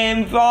be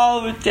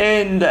involved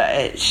in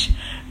this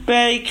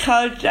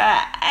because the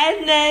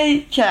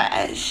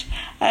NHS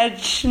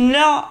has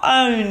not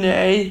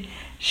only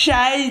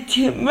saved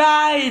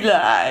my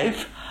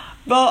life,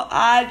 but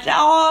has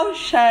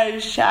also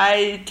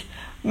saved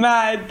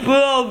my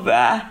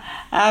brother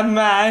and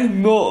my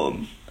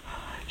mum.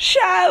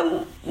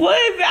 So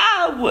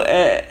without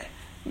it,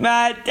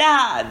 my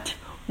dad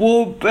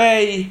would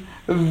be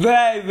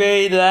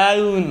very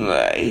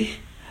lonely.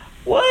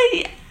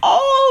 We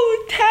all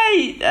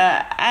take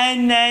the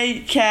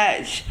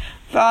NHS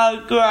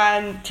for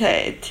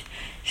granted,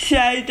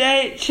 so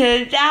this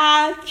is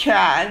our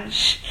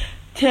chance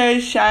to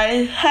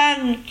say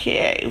thank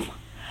you.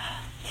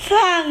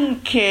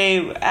 Thank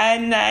you,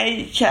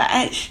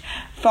 NHS,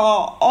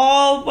 for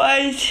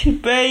always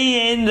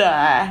being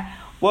there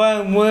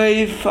when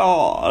we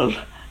fall.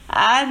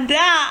 And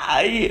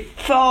I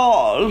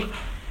fall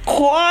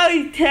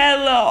quite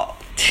a lot.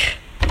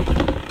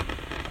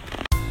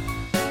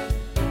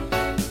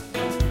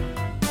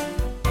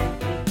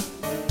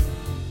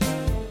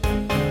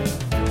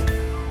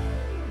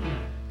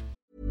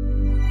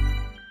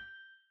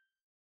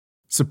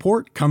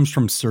 Support comes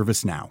from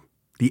ServiceNow,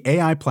 the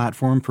AI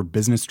platform for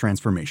business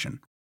transformation.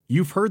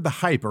 You've heard the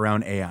hype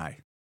around AI.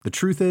 The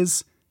truth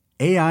is,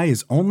 AI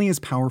is only as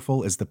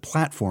powerful as the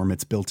platform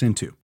it's built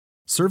into.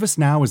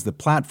 ServiceNow is the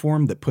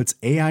platform that puts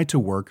AI to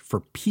work for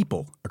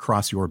people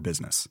across your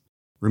business,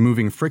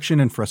 removing friction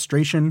and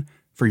frustration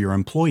for your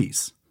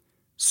employees,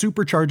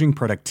 supercharging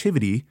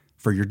productivity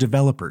for your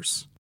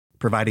developers,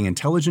 providing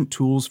intelligent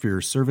tools for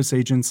your service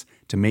agents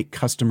to make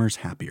customers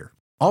happier.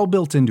 All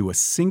built into a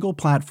single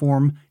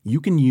platform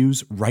you can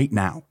use right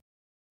now.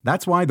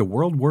 That's why the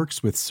world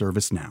works with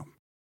ServiceNow.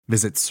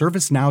 Visit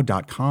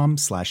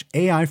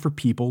servicenow.com/AI for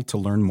people to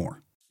learn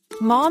more.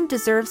 Mom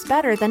deserves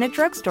better than a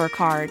drugstore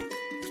card.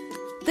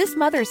 This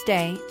Mother's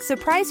Day,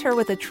 surprise her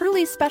with a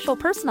truly special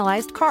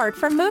personalized card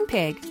from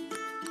Moonpig.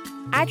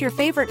 Add your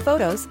favorite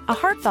photos, a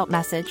heartfelt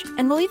message,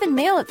 and we'll even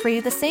mail it for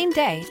you the same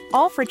day,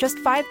 all for just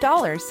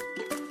 $5.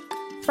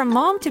 From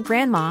mom to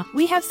grandma,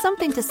 we have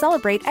something to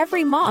celebrate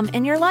every mom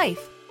in your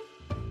life.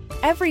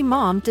 Every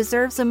mom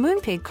deserves a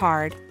Moonpig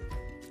card.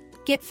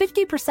 Get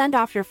 50%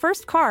 off your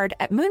first card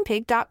at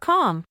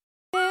moonpig.com.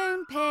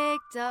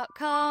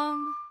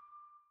 Moonpig.com.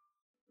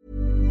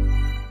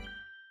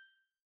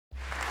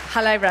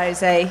 Hello,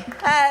 Rosie.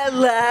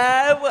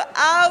 Hello,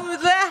 how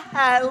the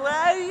hell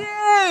are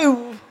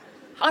you?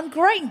 I'm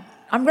great.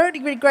 I'm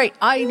really, really great.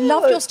 I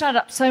love your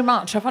stand-up so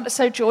much. I find it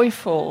so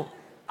joyful.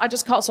 I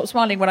just can't stop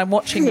smiling when I'm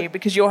watching you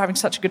because you're having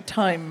such a good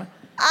time.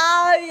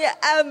 I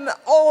am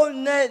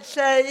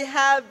honestly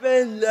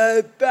having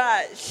the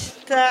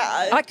best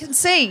time. I can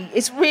see.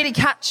 It's really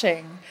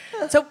catching.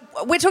 So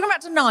we're talking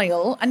about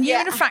denial, and you,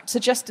 in fact,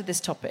 suggested this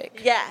topic.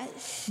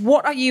 Yes.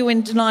 What are you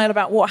in denial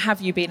about? What have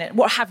you been in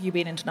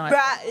denial?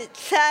 Right,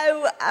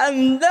 so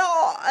I'm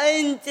not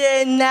in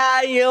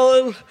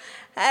denial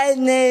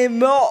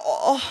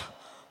anymore,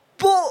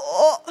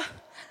 but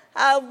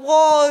I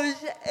was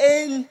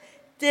in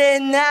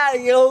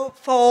denial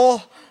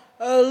for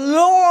a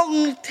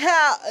long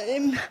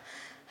time.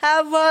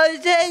 I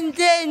was in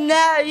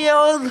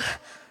denial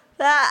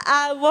that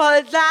I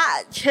was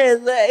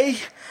actually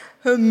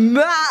a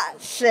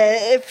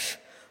massive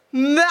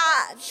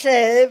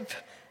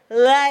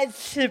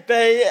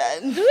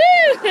lesbian.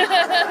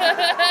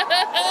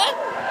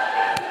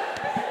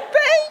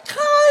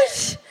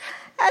 Because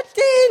I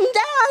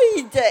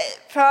denied it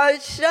for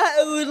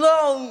so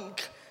long,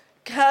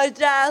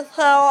 because I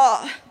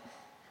thought,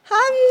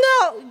 I'm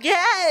not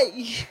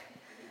gay.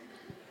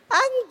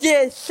 I'm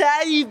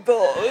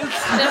disabled.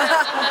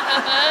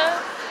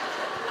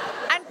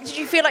 And did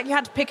you feel like you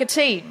had to pick a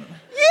team?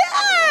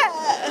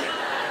 Yeah!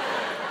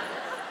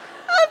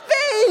 I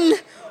mean,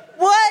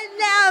 when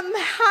I'm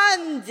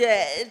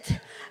handed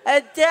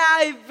a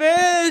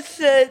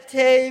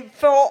diversity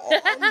form,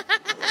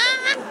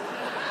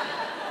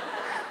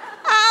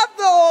 I'm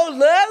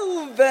all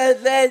over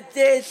the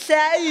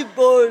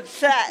disabled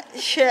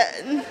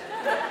section.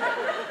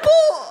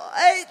 But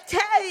it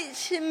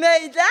takes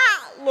me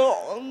that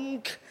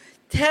long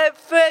to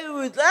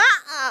fill that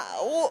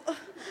out.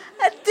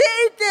 I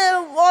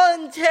didn't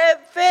want to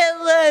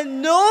fill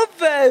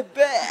another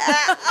bit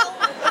out.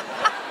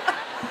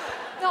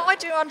 No, I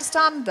do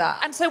understand that.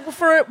 And so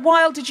for a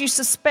while, did you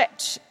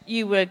suspect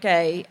you were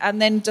gay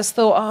and then just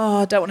thought,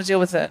 I don't want to deal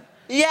with it?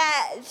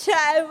 Yeah, so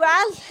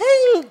I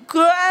think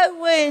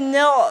growing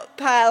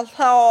up I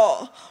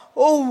thought,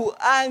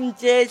 I'm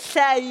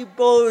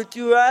disabled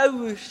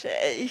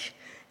Rosie.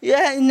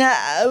 You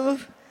know,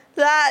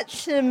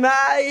 that's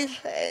my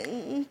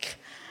thing.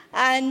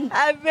 And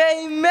I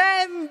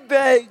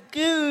remember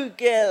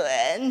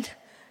Googling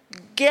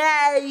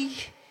gay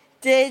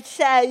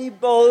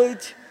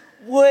disabled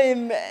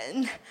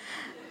women.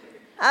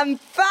 and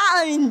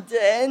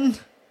finding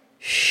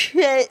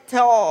shit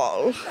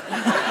all.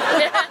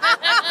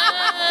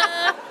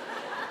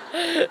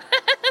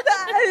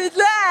 So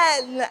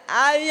then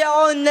I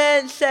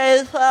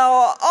honestly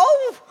thought,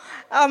 oh,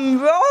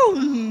 I'm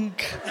wrong.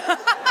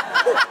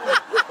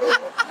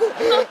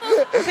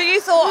 So you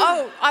thought,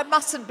 oh, I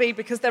mustn't be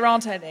because there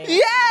aren't any.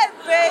 Yeah,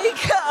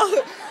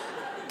 because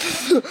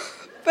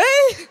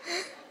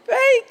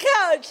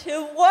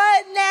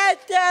when I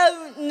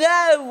don't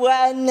know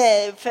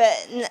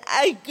anything,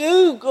 I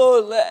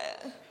Google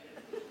it.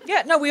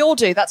 Yeah, no, we all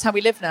do. That's how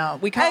we live now.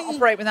 We can't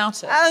operate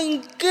without it.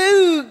 And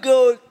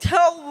Google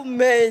told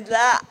me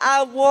that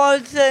I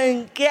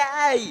wasn't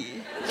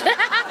gay.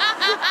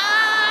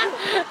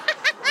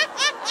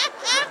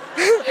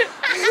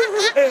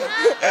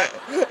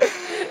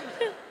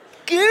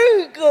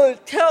 Google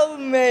told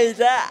me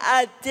that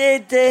I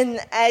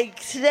didn't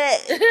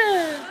exist.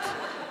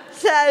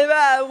 So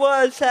I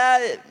was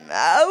like,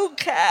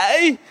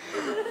 okay.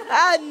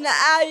 And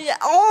I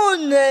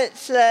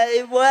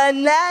honestly,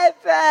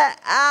 whenever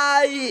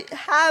I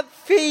have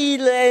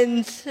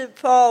feelings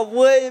for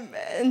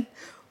women,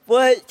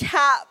 which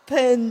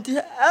happened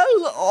a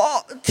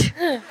lot,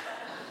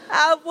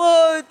 I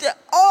would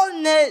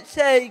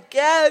honestly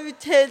go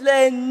to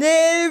the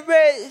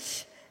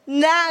nearest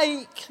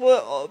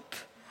nightclub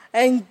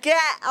and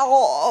get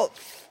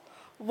off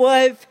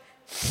with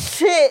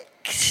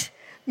 6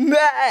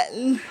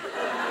 men.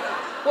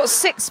 What,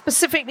 6?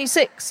 Specifically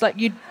 6? Like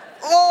you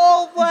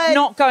Always.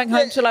 Not going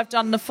home till I've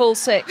done the full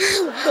 6.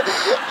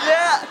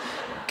 Yeah,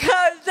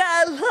 because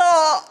I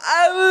thought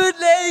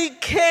only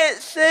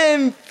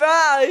kissing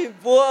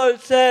 5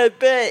 was a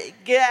bit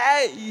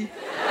gay.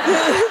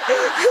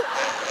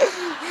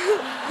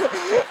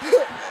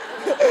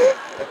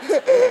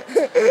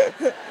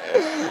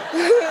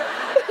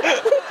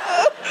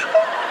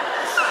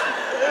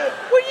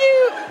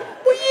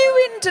 Were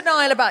you in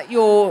denial about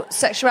your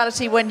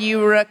sexuality when you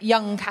were a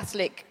young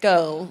Catholic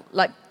girl,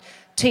 like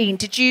teen?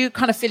 Did you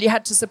kind of feel you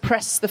had to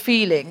suppress the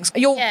feelings?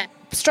 You're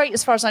straight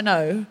as far as I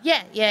know.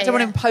 Yeah. I don't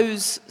want to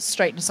impose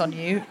straightness on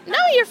you. No,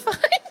 you're fine.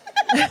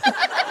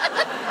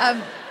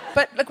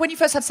 But like when you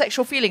first had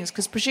sexual feelings,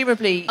 because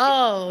presumably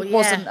it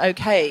wasn't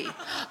okay.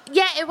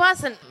 Yeah, it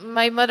wasn't.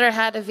 My mother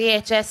had a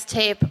VHS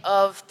tape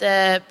of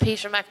the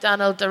Peter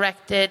MacDonald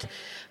directed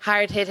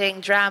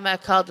hard-hitting drama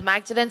called The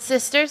Magdalene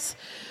Sisters,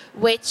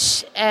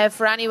 which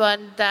for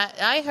anyone that...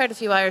 I heard a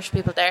few Irish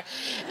people there.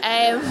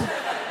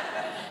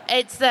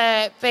 It's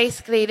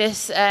basically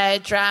this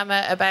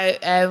drama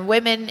about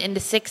women in the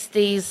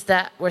 60s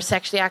that were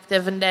sexually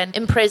active and then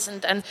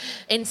imprisoned and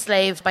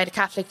enslaved by the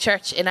Catholic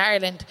Church in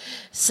Ireland.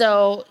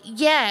 So,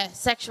 yeah,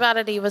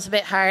 sexuality was a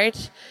bit hard.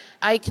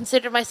 I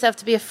consider myself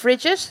to be a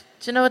frigid.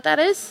 Do you know what that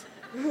is?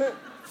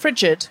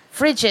 Frigid?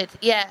 Frigid,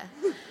 yeah.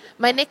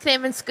 My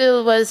nickname in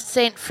school was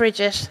Saint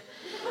Frigid.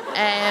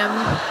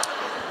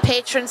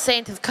 Patron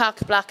saint of cock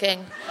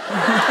blocking.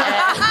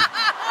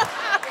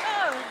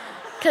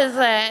 Because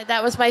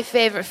that was my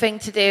favourite thing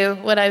to do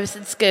when I was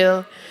in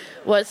school,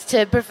 was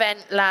to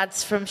prevent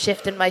lads from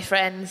shifting my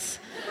friends.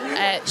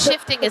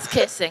 Shifting is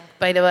kissing,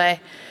 by the way.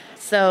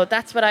 So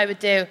that's what I would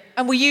do.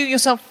 And were you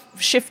yourself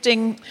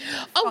shifting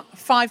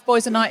 5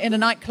 boys a night in a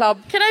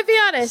nightclub? Can I be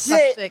honest?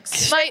 6.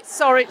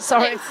 Sorry.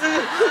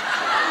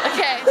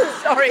 Okay.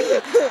 Sorry.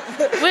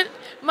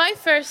 My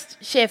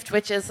first shift,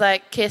 which is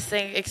like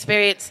kissing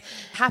experience,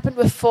 happened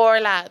with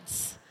 4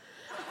 lads.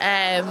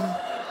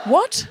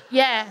 What?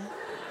 Yeah.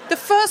 The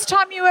first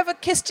time you ever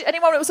kissed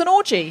anyone, it was an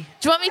orgy?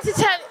 Do you want me to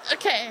tell?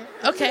 Okay.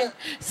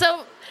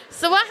 So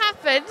what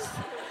happened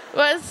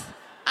was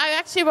I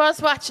actually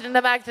was watching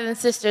The Magdalene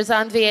Sisters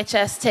on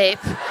VHS tape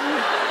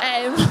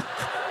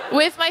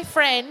with my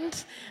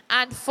friend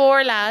and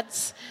 4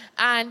 lads.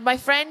 And my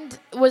friend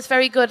was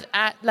very good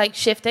at like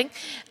shifting,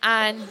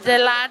 and the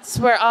lads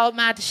were all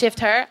mad to shift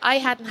her. I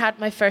hadn't had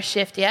my first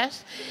shift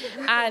yet,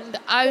 and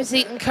I was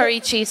eating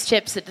curry cheese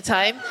chips at the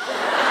time.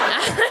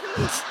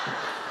 And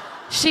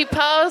she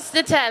paused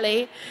the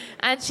telly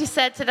and she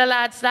said to the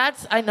lads,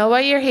 I know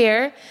why you're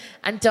here,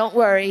 and don't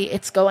worry,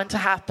 it's going to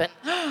happen.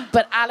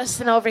 But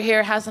Alison over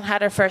here hasn't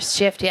had her first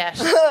shift yet.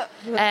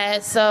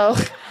 So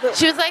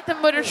she was like the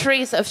Mother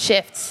Teresa of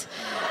shifts.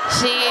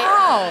 She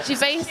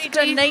basically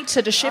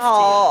donated a shift.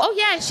 Oh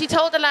yeah, she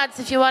told the lads,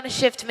 if you want to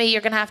shift me,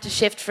 you're going to have to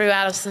shift through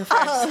Alison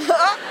first.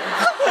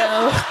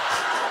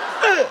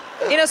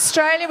 In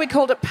Australia, we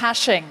called it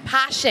pashing.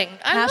 I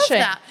love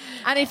that.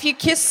 And if you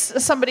kiss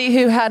somebody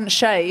who hadn't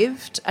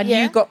shaved and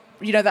you got,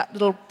 that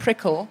little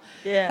prickle,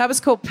 that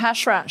was called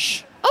pash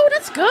rash. Oh,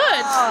 that's good.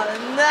 Oh,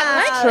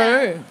 no.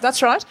 True.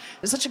 That's right.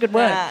 It's such a good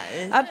word.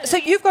 So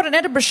you've got an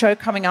Edinburgh show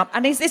coming up,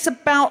 and is this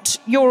about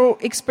your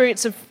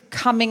experience of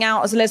coming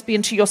out as a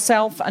lesbian to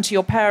yourself and to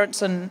your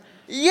parents? And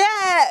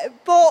yeah,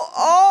 but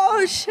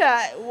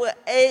also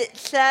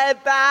it's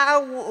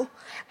about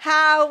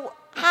how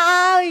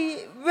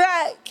I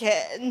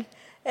reckon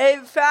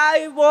if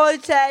I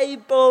was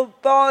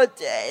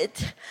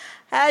able-bodied,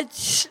 I'd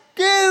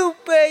still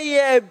be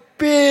a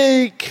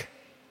big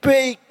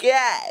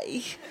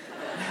gay.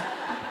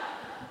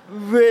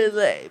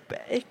 really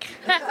big.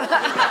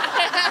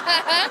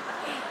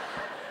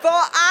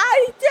 But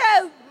I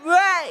don't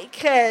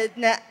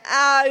reckon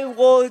I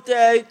would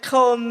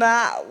come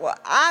out.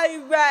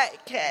 I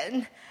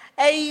reckon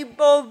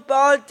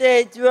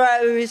able-bodied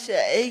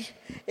Rosie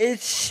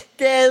is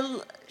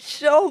still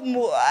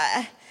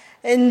somewhere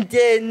in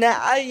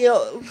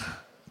denial.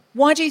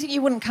 Why do you think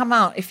you wouldn't come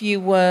out if you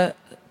were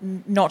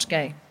not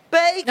gay?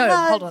 Because no,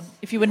 hold on.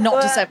 If you were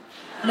not disabled.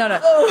 No.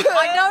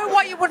 I know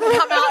why you wouldn't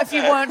come out if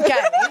you weren't gay.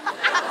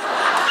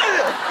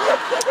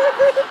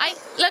 I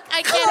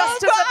get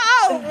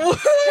it.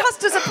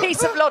 Just as a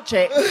piece of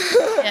logic.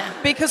 Yeah.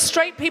 Because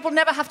straight people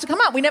never have to come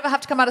out. We never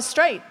have to come out as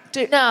straight.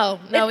 No,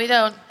 we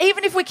don't.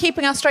 Even if we're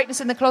keeping our straightness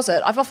in the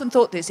closet, I've often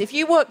thought this. If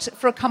you worked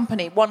for a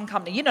company, one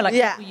company, you know, like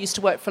people used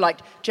to work for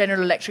like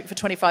General Electric for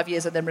 25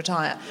 years and then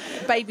retire.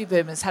 Baby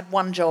boomers had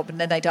one job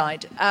and then they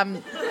died.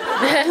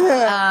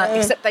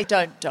 Except they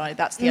don't die.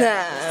 That's the only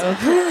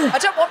I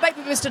don't want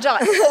baby boomers to die.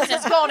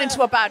 It's gone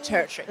into a bad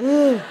territory.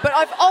 But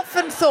I've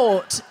often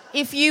thought,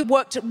 if you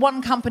worked at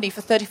one company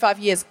for 35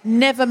 years,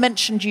 never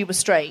mentioned you were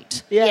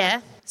straight.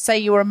 Yeah. Say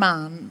you were a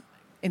man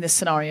in this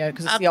scenario,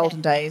 because it's the olden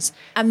days,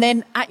 and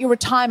then at your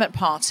retirement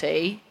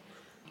party,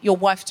 your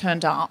wife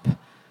turned up,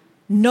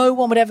 no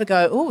one would ever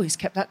go, oh, he's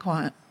kept that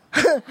quiet.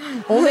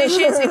 All these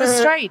years he was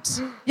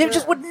straight. You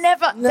just would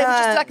never, they would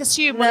just like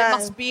assume, well, it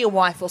must be a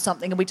wife or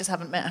something and we just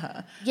haven't met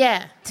her.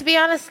 Yeah. To be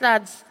honest,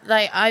 lads,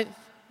 like I've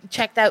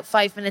checked out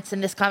 5 minutes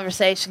in this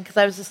conversation because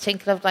I was just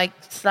thinking of like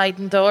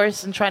sliding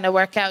doors and trying to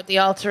work out the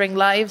altering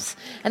lives.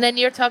 And then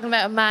you're talking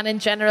about a man in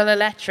General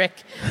Electric.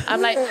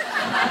 I'm like,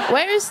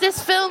 where is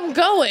this film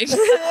going?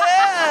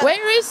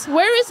 Where is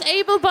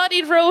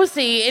able-bodied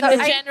Rosie in the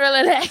General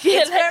Electric?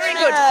 It's very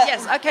good.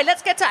 Yes. Okay,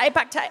 let's get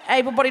back to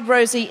able-bodied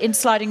Rosie in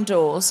sliding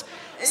doors.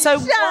 So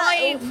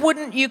why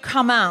wouldn't you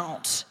come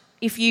out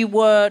if you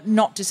were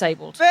not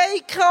disabled?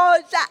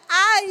 Because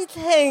I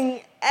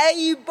think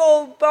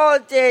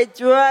able-bodied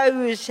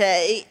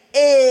Rosie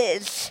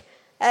is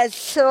a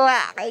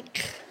slag.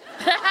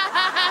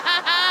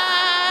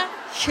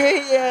 She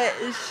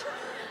is.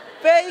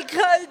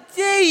 Because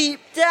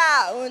deep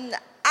down,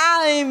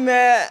 I'm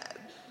a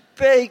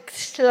big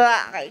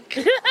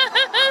slag.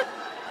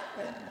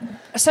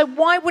 So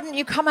why wouldn't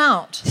you come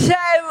out? So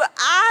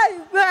I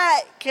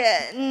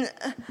reckon,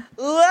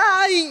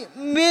 like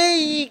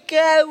me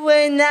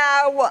going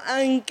out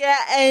and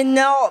getting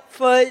up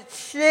for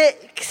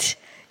 6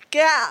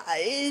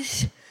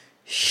 guys,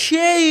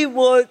 she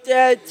would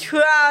have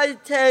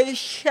tried to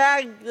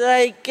shag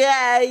the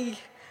gay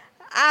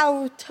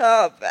out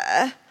of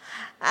her.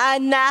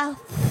 And I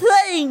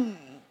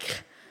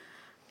think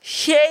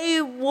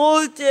she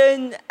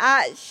wouldn't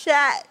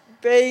accept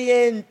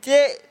being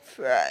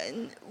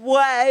different,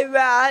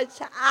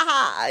 whereas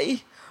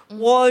I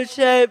was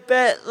a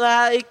bit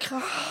like,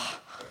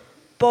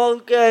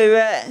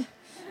 bugger it.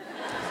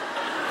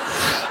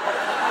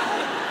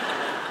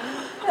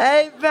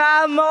 If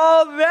I'm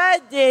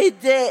already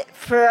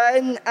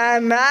different, I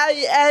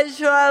might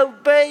as well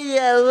be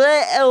a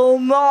little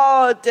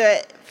more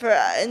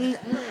different.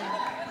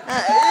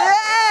 It's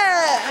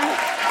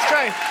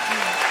true.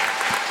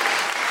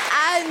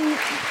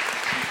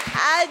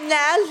 And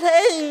I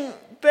think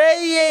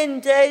being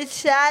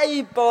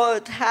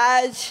disabled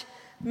has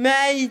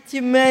made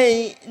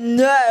me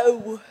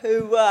know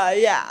who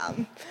I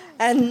am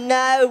and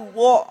know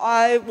what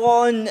I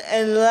want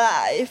in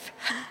life.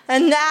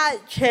 And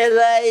actually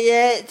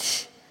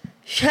it's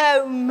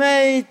shown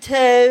me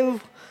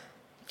to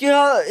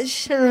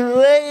just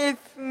live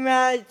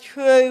my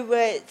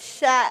truest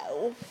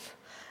self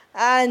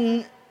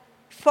and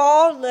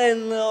fall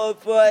in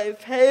love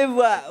with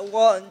who I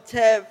want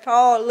to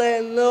fall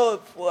in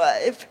love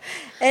with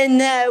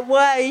in a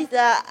way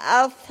that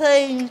I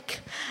think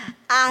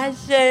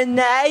as an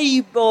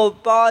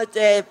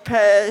able-bodied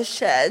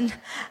person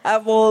I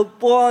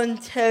would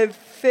want to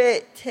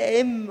fit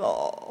in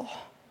more.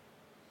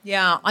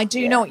 Yeah, I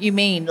do know what you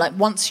mean. Like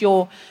once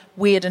you're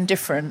weird and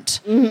different,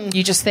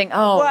 you just think,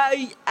 oh.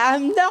 Well,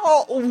 I'm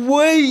not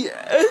weird.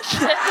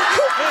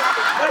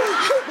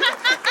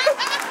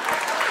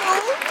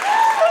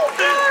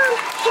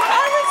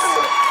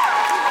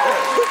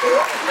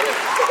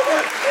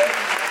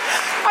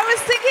 I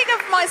was thinking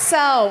of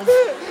myself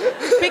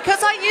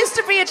because I used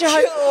to be a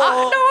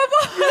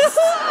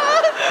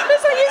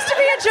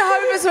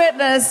Jehovah's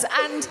Witness,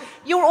 and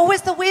you're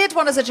always the weird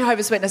one as a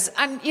Jehovah's Witness.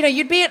 And you know,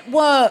 you'd be at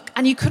work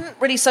and you couldn't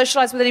really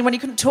socialise with anyone, you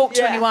couldn't talk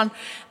to anyone.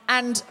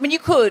 And I mean, you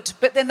could,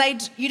 but then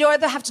you'd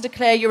either have to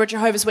declare you're a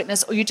Jehovah's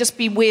Witness, or you'd just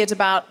be weird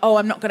about, oh,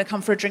 I'm not going to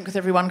come for a drink with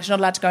everyone because you're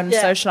not allowed to go and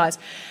socialise.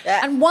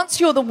 Yeah. And once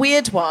you're the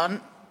weird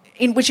one,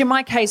 which in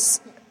my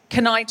case,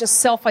 can I just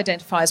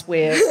self-identify as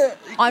weird?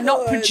 I'm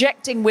not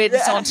projecting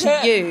weirdness onto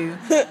you.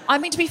 I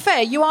mean, to be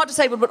fair, you are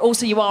disabled, but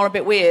also you are a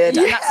bit weird,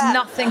 and that's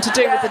nothing to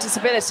do with the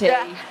disability.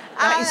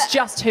 That is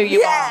just who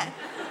you are.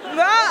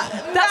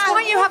 That's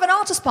why you have an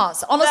artist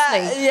pass,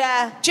 honestly.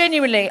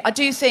 Genuinely, I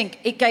do think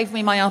it gave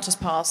me my artist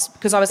pass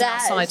because I was an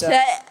outsider.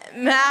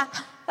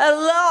 A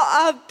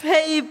lot of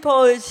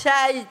people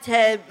say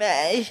to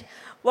me,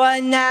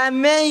 when I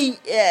meet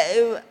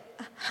you,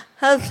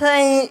 I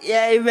think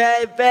you're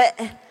a bit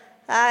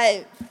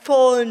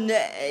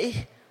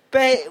funny,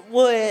 bit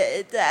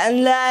weird,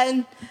 and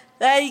then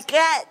they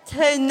get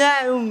to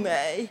know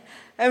me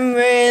and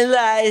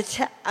realise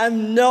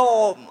I'm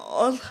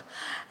normal,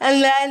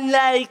 and then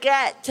they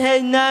get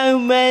to know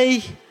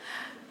me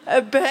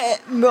a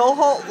bit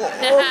more,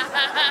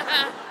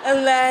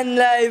 and then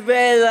they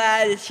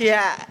realise,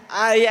 yeah,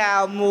 I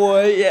am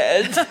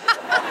weird.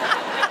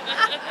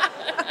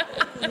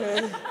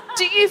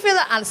 Do you feel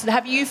that, Alison?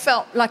 Have you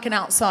felt like an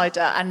outsider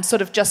and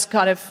sort of just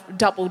kind of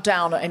doubled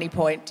down at any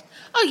point?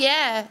 Oh,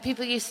 yeah.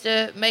 People used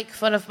to make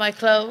fun of my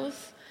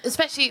clothes.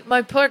 Especially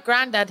my poor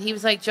granddad, he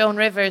was like Joan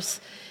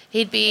Rivers.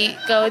 He'd be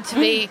going to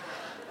me,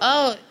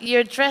 oh,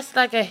 you're dressed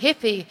like a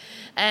hippie.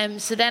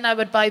 So then I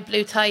would buy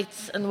blue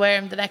tights and wear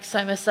them the next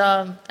time I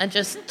saw him and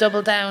just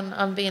double down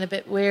on being a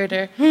bit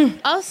weirder.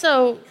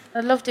 Also,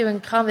 I love doing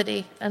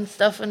comedy and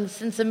stuff. And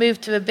since I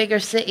moved to a bigger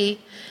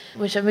city,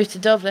 which I moved to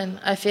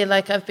Dublin, I feel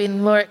like I've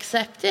been more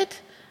accepted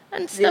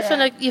and stuff. Yeah. And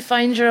like, you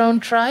find your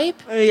own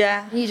tribe.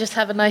 Yeah. And you just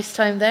have a nice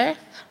time there.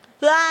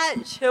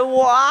 That's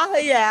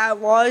why I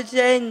was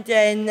in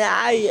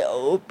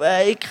denial,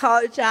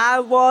 because I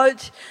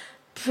was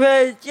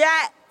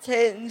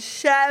projecting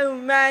so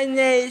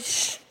many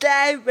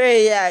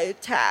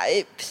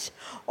stereotypes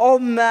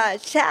on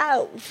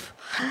myself.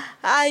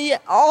 I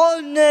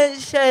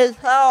honestly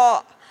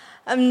thought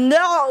I'm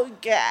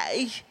not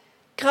gay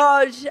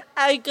because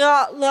I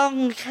got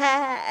long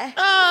hair.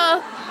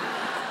 Oh.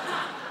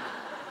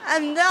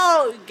 I'm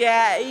not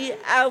gay,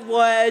 I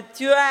wear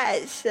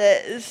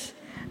dresses.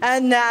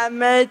 And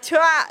I'm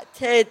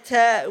attracted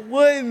to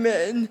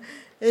women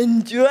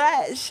in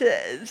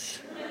dresses.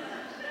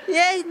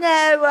 You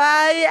know,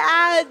 I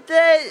had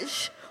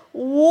this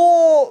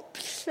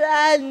warped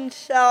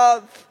sense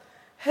of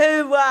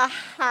who I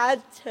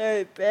had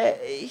to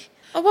be.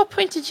 At what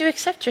point did you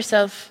accept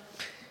yourself?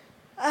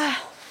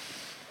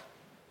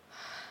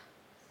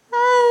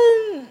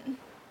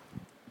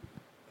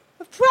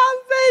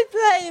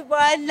 Probably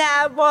when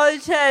I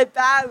was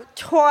about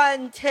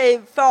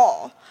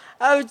 24.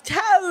 I'll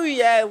tell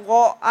you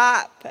what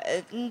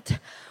happened.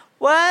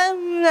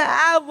 When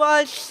I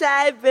was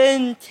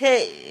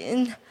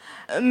 17,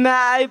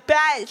 my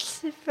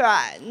best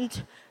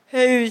friend,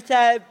 who's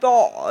a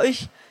boy,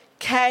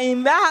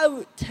 came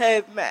out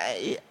to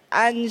me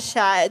and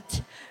said,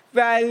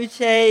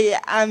 Rosie,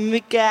 I'm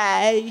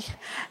gay.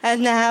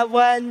 And I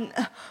went,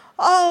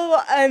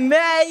 oh,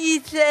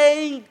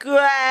 amazing,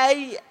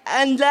 great.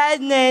 And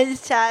then he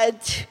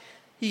said,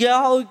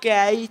 you're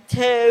gay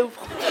too.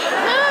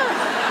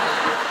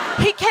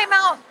 He came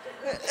out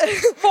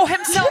for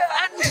himself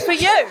and for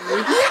you.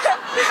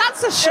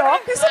 That's a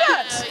shock, isn't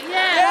it?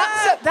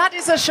 Yeah. That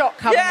is a shock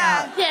coming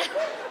out. Yeah.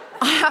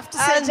 I have to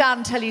sit down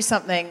and tell you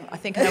something. I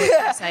think I know what you're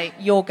going to say.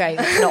 You're gay.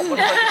 That's not what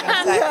I'm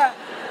going to say.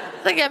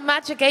 It's like a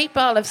magic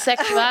 8-ball of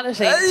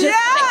sexuality.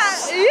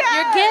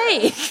 You're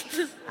gay.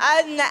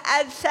 And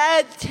I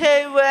said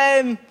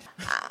to him,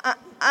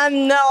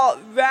 I'm not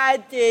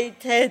ready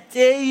to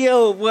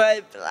deal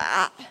with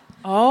that.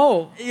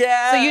 Oh.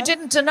 Yeah. So you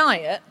didn't deny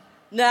it?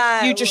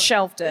 No. You just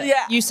shelved it?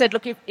 Yeah. You said,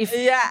 look, if...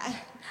 Yeah.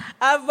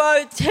 I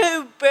was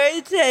too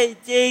busy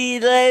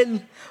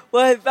dealing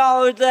with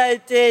all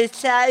the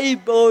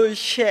disabled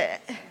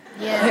shit.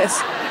 Yeah.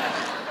 Yes.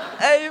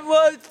 It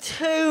was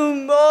too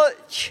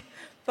much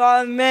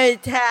for me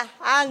to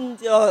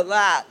handle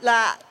at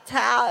that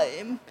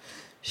time.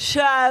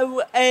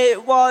 So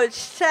it was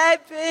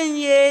 7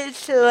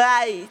 years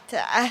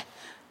later,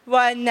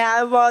 when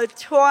I was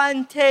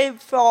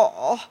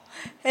 24,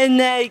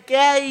 in a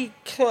gay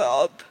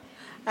club,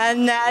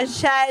 and I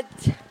said,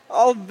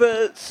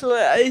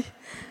 obviously,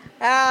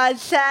 I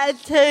said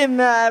to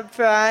my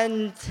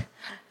friend,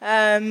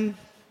 I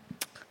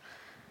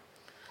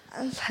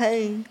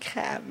think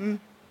I'm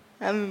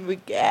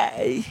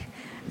gay.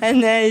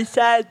 And they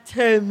said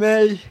to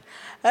me,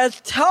 I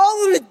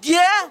told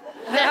you!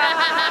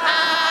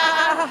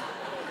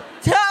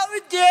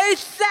 Told you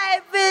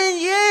 7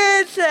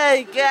 years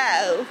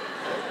ago!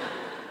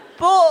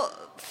 But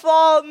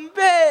for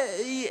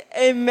me,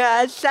 in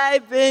my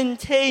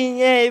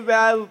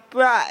 17-year-old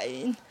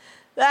brain,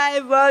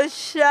 there was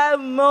so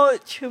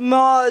much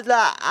more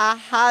that I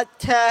had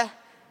to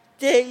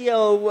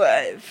deal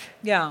with.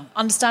 Yeah,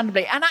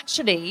 understandably. And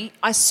actually,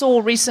 I saw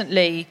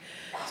recently,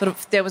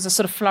 there was a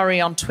sort of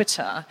flurry on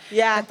Twitter.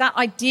 Yeah. That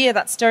idea,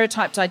 that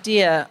stereotyped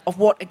idea of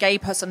what a gay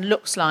person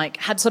looks like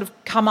had sort of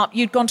come up.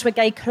 You'd gone to a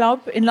gay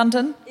club in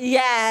London?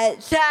 Yeah,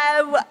 so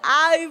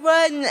I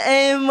went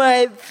in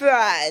with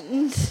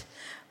friends,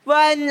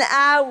 went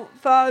out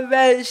for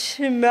a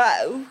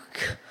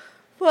smoke.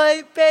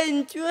 We'd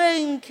been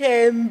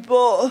drinking,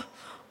 but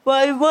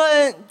we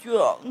weren't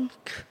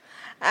drunk.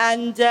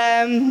 And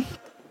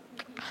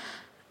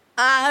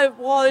I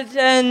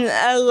wasn't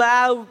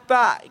allowed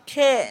back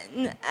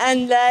in,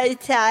 and they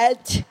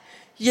said,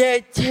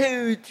 you're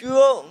too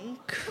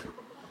drunk.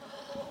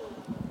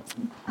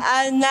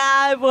 And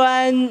I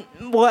went,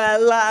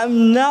 well,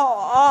 I'm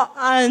not,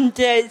 I'm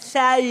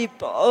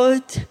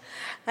disabled.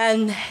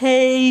 and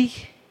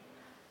he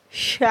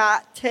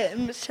shot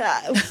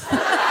himself.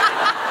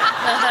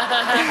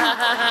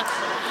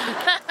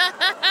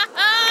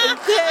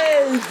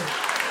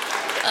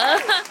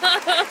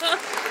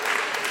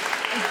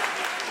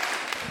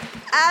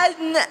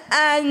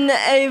 And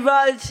he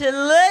was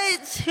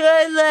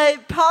literally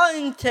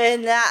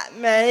pointing at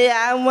me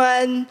and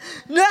went,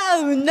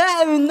 no,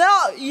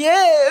 not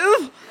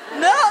you,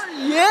 not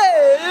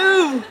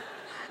you.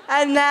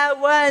 And I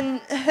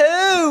went,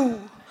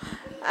 who?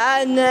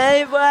 And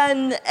he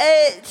went,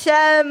 it's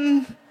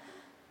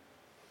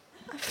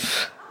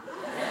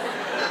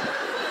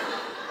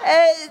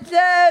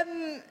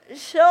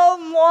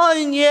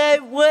someone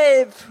you're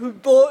with,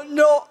 but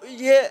not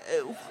you.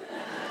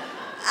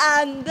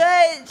 And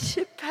this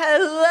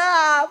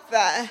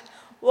palaver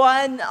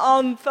went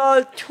on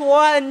for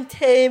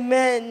 20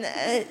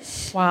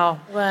 minutes. Wow.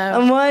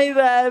 And we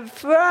were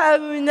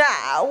thrown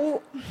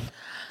out.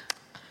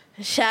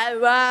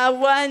 So I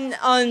went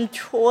on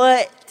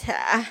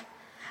Twitter,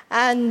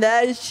 and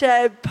the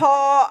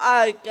support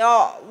I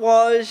got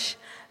was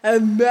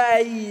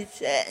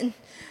amazing.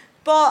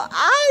 But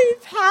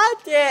I've had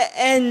it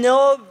in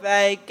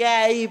other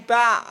gay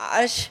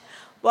bars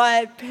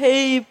where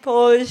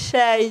people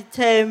say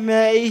to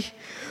me,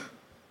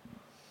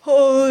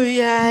 oh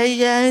yeah,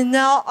 you're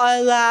not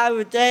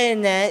allowed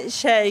in,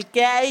 it's a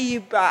gay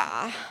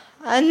bar.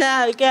 And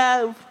I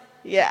go,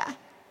 yeah.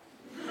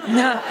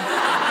 No.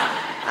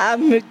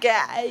 I'm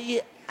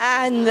gay.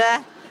 And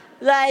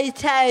they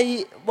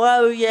say,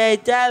 well, you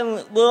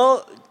don't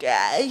look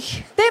gay.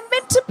 They're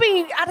meant to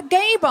be at a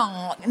gay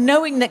bar,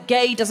 knowing that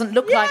gay doesn't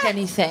look like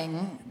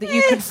anything, that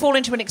you could fall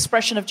into an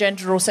expression of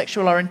gender or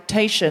sexual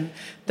orientation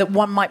that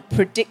one might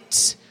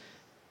predict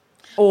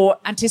or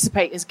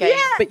anticipate is gay,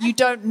 but you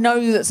don't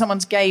know that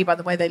someone's gay by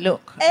the way they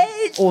look,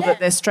 or that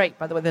they're straight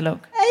by the way they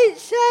look.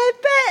 It's a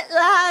bit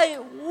like,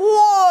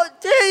 what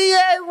do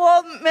you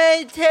want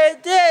me to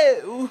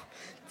do?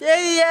 Do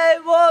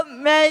you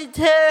want me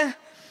to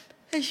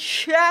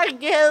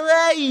shag a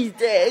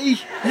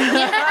lady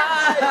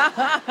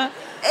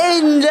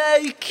in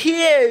the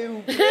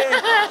queue?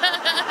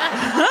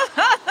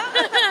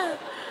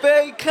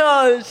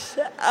 Because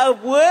I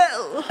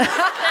will.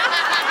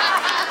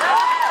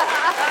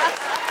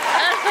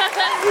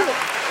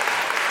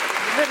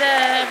 But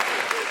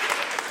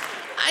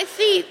I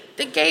see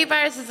the gay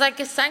bars as like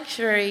a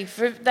sanctuary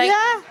for like.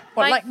 Yeah.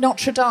 What, like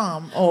Notre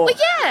Dame? Or well,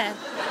 yeah.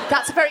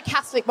 That's a very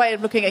Catholic way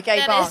of looking at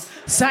gay bars.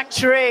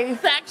 Sanctuary.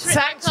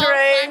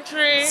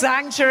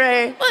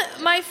 Sanctuary. Well,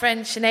 my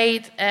friend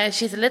Sinead,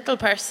 she's a little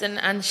person,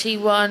 and she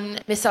won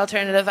Miss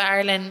Alternative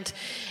Ireland,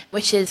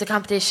 which is a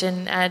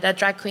competition that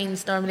drag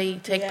queens normally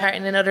take part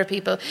in other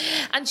people.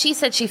 And she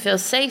said she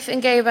feels safe in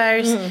gay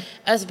bars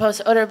as opposed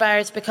to other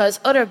bars, because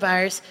other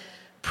bars,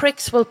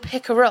 pricks will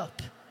pick her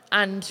up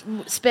and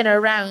spin her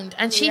around,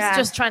 and she's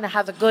just trying to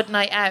have a good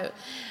night out.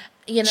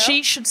 You know?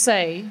 She should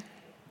say,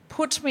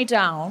 put me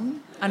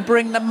down and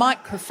bring the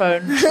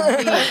microphone to me.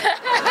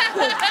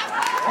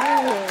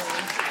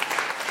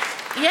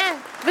 Yeah,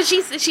 but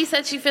she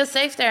said she feels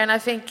safe there, and I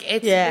think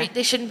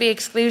they shouldn't be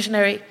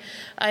exclusionary.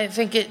 I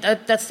think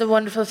that's the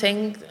wonderful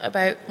thing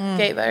about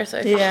gay bars.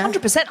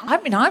 100%.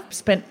 I mean, I've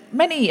spent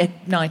many a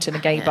night in a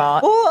gay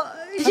bar.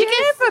 Have you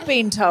ever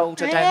been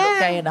told I don't look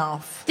gay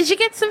enough? Did you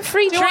get some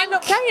free drink? Do I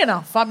look gay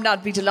enough?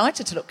 I'd be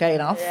delighted to look gay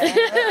enough.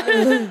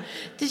 Yeah.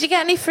 Did you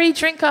get any free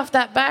drink off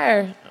that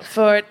bar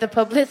for the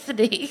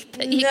publicity?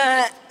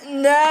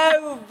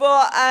 No,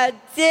 but I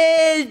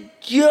did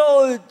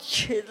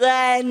judge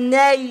their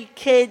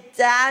naked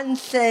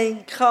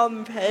dancing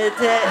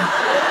competition.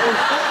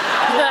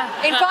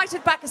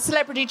 Invited back a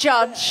celebrity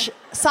judge.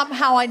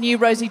 Somehow I knew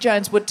Rosie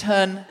Jones would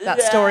turn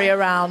that story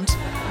around.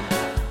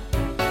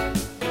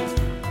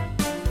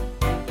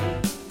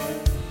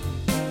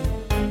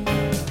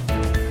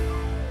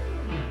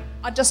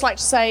 I'd just like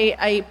to say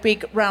a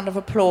big round of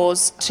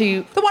applause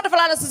to the wonderful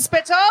Alison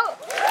Spittle. And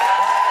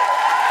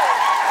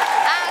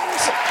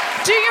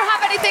do you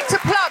have anything to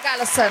plug,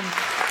 Alison?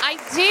 I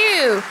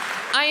do.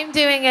 I am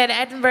doing an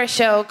Edinburgh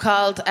show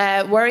called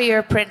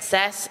Warrior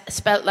Princess,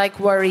 spelt like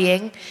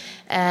worrying.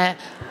 Pun.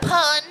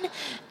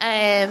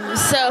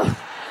 So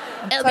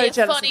it'll be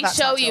a funny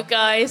show, you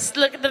guys.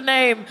 Look at the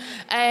name.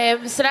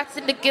 So that's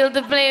in the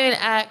Gilded Balloon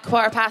at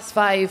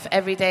 5:15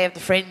 every day of the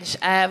Fringe.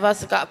 I've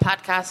also got a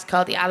podcast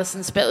called The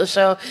Alison Spittle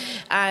Show,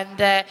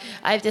 and I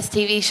have this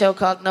TV show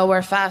called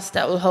Nowhere Fast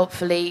that will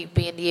hopefully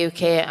be in the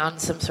UK on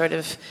some sort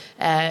of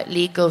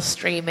legal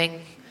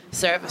streaming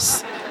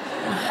service.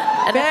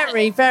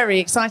 Very, very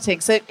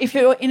exciting. So if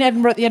you're in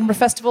Edinburgh at the Edinburgh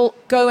Festival,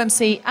 go and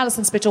see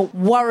Alison Spittle,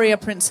 Warrior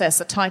Princess,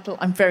 a title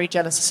I'm very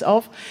jealous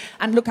of.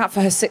 And look out for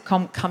her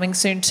sitcom coming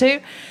soon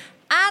too.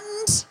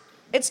 And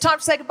it's time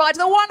to say goodbye to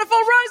the wonderful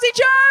Rosie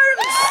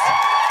Jones!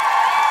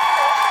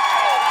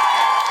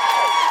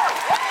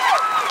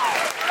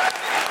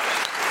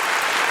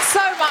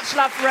 So much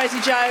love for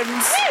Rosie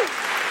Jones.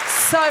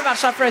 So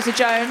much love for Rosie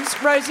Jones.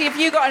 Rosie, have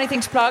you got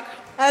anything to plug?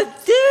 I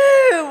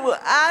do.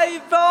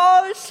 I've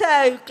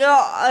also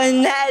got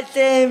an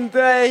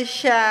Edinburgh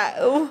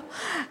show.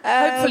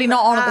 Hopefully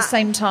not on at the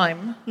same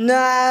time.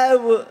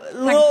 No,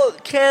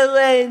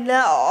 luckily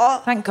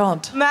not. Thank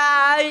God.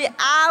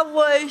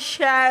 Our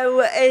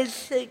show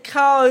is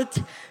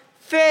called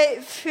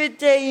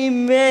 50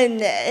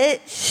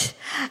 Minutes,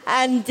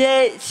 and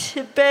it's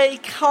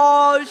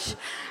because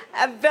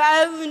I've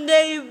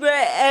only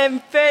written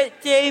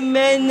 50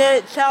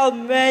 minutes of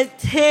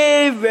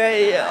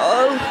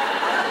material.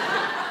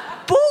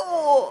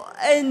 But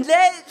in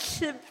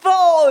this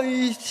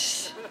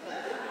voice,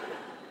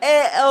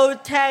 it'll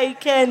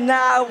take an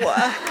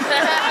hour.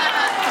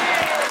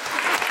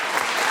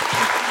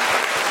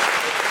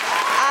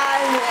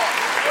 And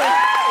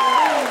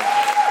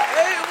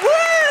it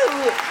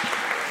will.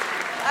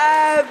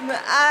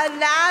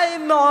 And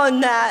I'm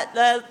on at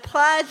the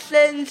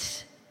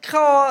Pleasance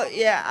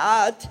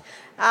Courtyard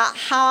at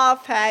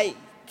 8:30.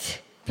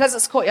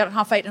 Pleasance Courtyard at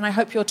 8:30, and I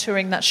hope you're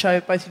touring that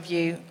show, both of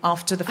you,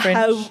 after the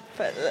Fringe.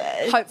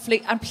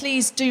 Hopefully. And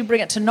please do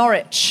bring it to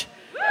Norwich.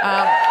 You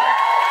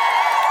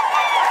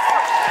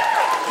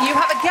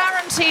have a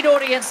guaranteed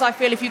audience, I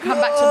feel, if you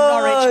come back to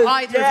Norwich,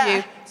 either of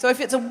you. So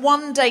if it's a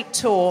one-date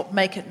tour,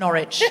 make it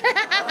Norwich. And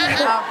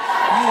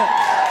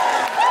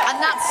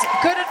that's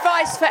good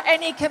advice for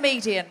any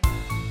comedian.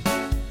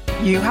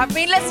 You have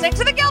been listening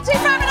to The Guilty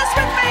Feminist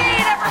with me,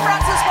 Deborah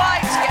Francis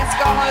White, guest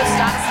co-host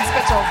Alison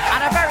Spittle,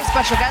 and our very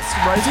special guest,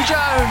 Rosie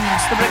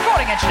Jones. The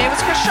recording engineer was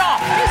Chris Sharp.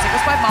 Music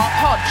was by Mark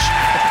Hodge.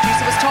 The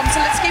producer was Tom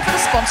Salinsky for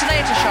The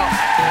Spontaneity Shop.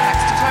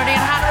 Thanks to Tony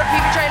and Hannah at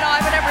PBJ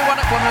Live and everyone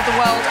at Women of the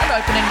World and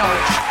Open in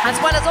Norwich. As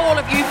well as all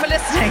of you for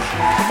listening.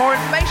 For more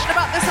information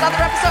about this and other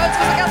episodes,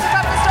 visit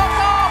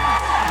guiltyfeminist.com.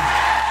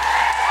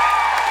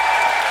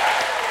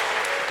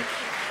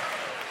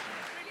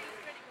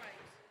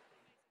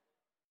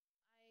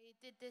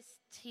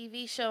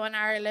 TV show in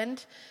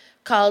Ireland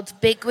called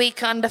Big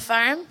Week on the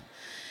Farm.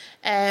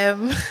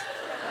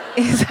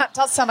 That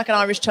does sound like an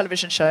Irish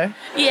television show.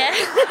 Yeah.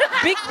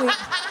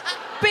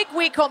 Big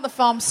week on the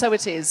farm, so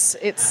it is.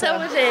 It is.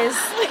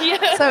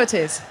 Yeah. So it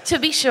is. To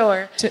be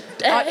sure.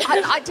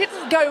 I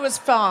didn't go as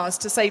far as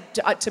to say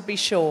to be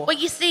sure. Well,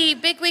 you see,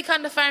 Big Week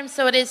on the Farm,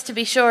 so it is to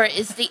be sure,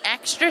 is the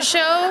extra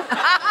show.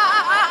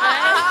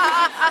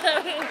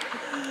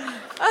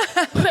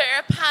 Where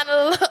a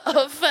panel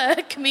of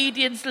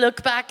comedians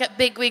look back at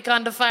Big Week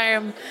on the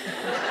Farm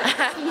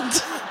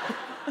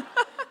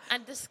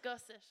and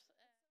discuss it.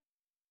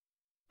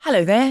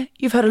 Hello there.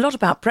 You've heard a lot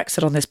about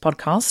Brexit on this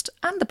podcast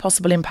and the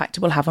possible impact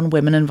it will have on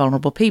women and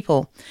vulnerable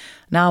people.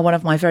 Now, one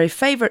of my very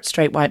favourite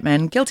straight white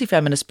men, Guilty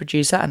Feminist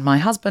producer and my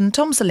husband,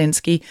 Tom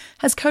Salinsky,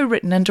 has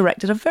co-written and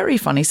directed a very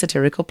funny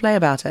satirical play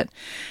about it.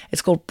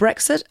 It's called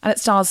Brexit and it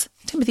stars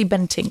Timothy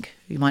Bentinck,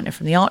 who you might know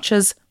from The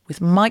Archers,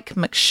 with Mike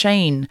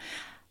McShane,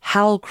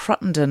 Hal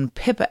Cruttenden,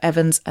 Pippa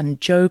Evans and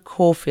Joe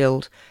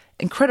Caulfield.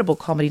 Incredible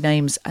comedy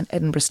names and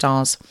Edinburgh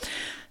stars.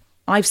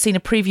 I've seen a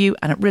preview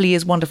and it really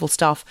is wonderful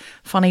stuff,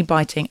 funny,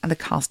 biting, and the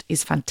cast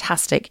is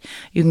fantastic.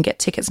 You can get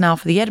tickets now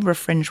for the Edinburgh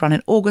Fringe run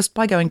in August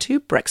by going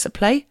to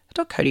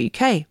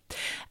brexitplay.co.uk.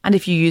 And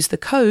if you use the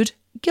code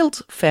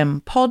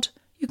GuiltFemPod,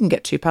 you can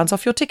get £2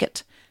 off your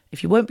ticket.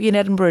 If you won't be in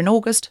Edinburgh in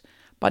August,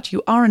 but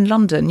you are in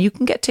London, you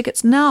can get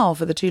tickets now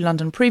for the 2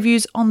 London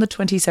previews on the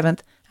 27th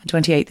and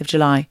 28th of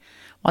July.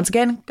 Once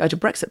again, go to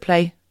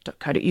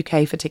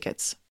brexitplay.co.uk for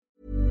tickets.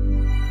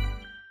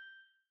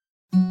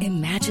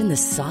 Imagine the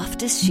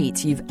softest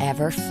sheets you've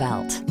ever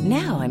felt.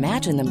 Now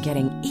imagine them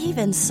getting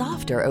even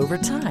softer over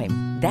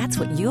time. That's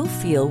what you'll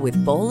feel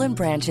with Boll &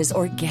 Branch's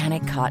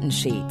organic cotton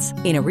sheets.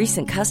 In a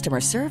recent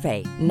customer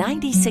survey,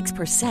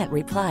 96%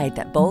 replied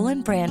that Boll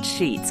 & Branch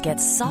sheets get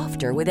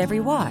softer with every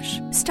wash.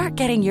 Start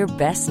getting your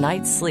best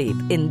night's sleep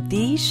in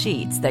these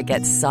sheets that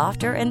get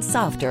softer and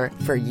softer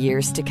for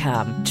years to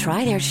come.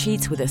 Try their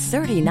sheets with a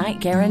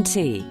 30-night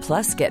guarantee.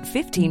 Plus, get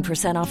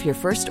 15% off your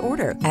first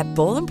order at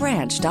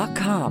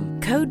bollandbranch.com.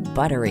 Code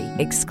BUTTERY.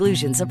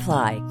 Exclusions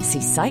apply.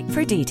 See site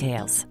for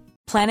details.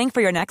 Planning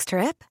for your next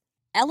trip?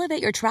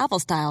 Elevate your travel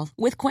style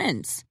with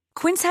Quince.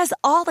 Quince has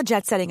all the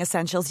jet-setting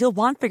essentials you'll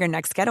want for your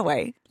next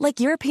getaway,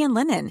 like European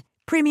linen,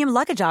 premium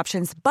luggage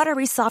options,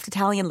 buttery soft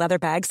Italian leather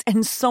bags,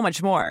 and so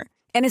much more.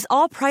 And is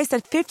all priced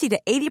at 50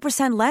 to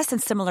 80% less than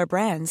similar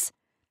brands.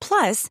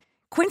 Plus,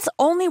 Quince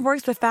only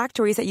works with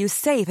factories that use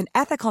safe and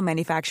ethical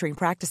manufacturing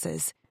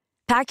practices.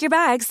 Pack your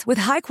bags with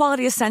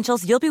high-quality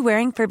essentials you'll be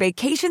wearing for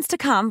vacations to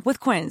come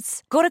with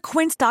Quince. Go to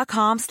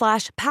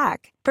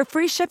quince.com/pack for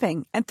free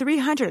shipping and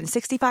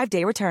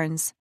 365-day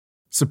returns.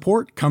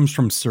 Support comes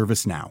from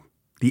ServiceNow,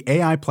 the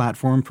AI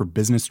platform for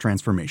business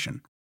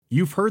transformation.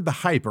 You've heard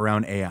the hype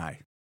around AI.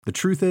 The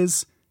truth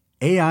is,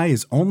 AI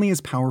is only as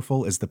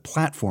powerful as the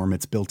platform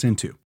it's built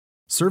into.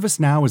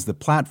 ServiceNow is the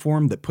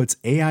platform that puts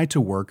AI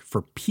to work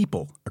for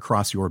people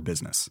across your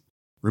business,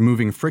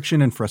 removing friction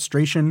and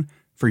frustration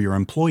for your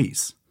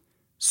employees,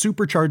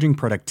 supercharging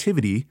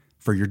productivity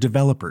for your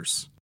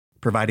developers,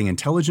 providing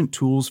intelligent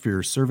tools for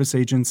your service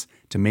agents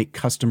to make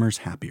customers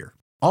happier.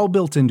 All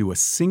built into a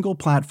single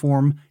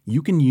platform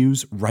you can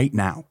use right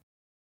now.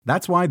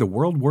 That's why the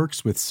world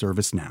works with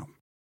ServiceNow.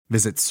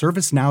 Visit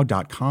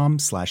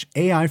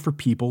servicenow.com/AI for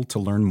people to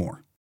learn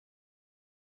more.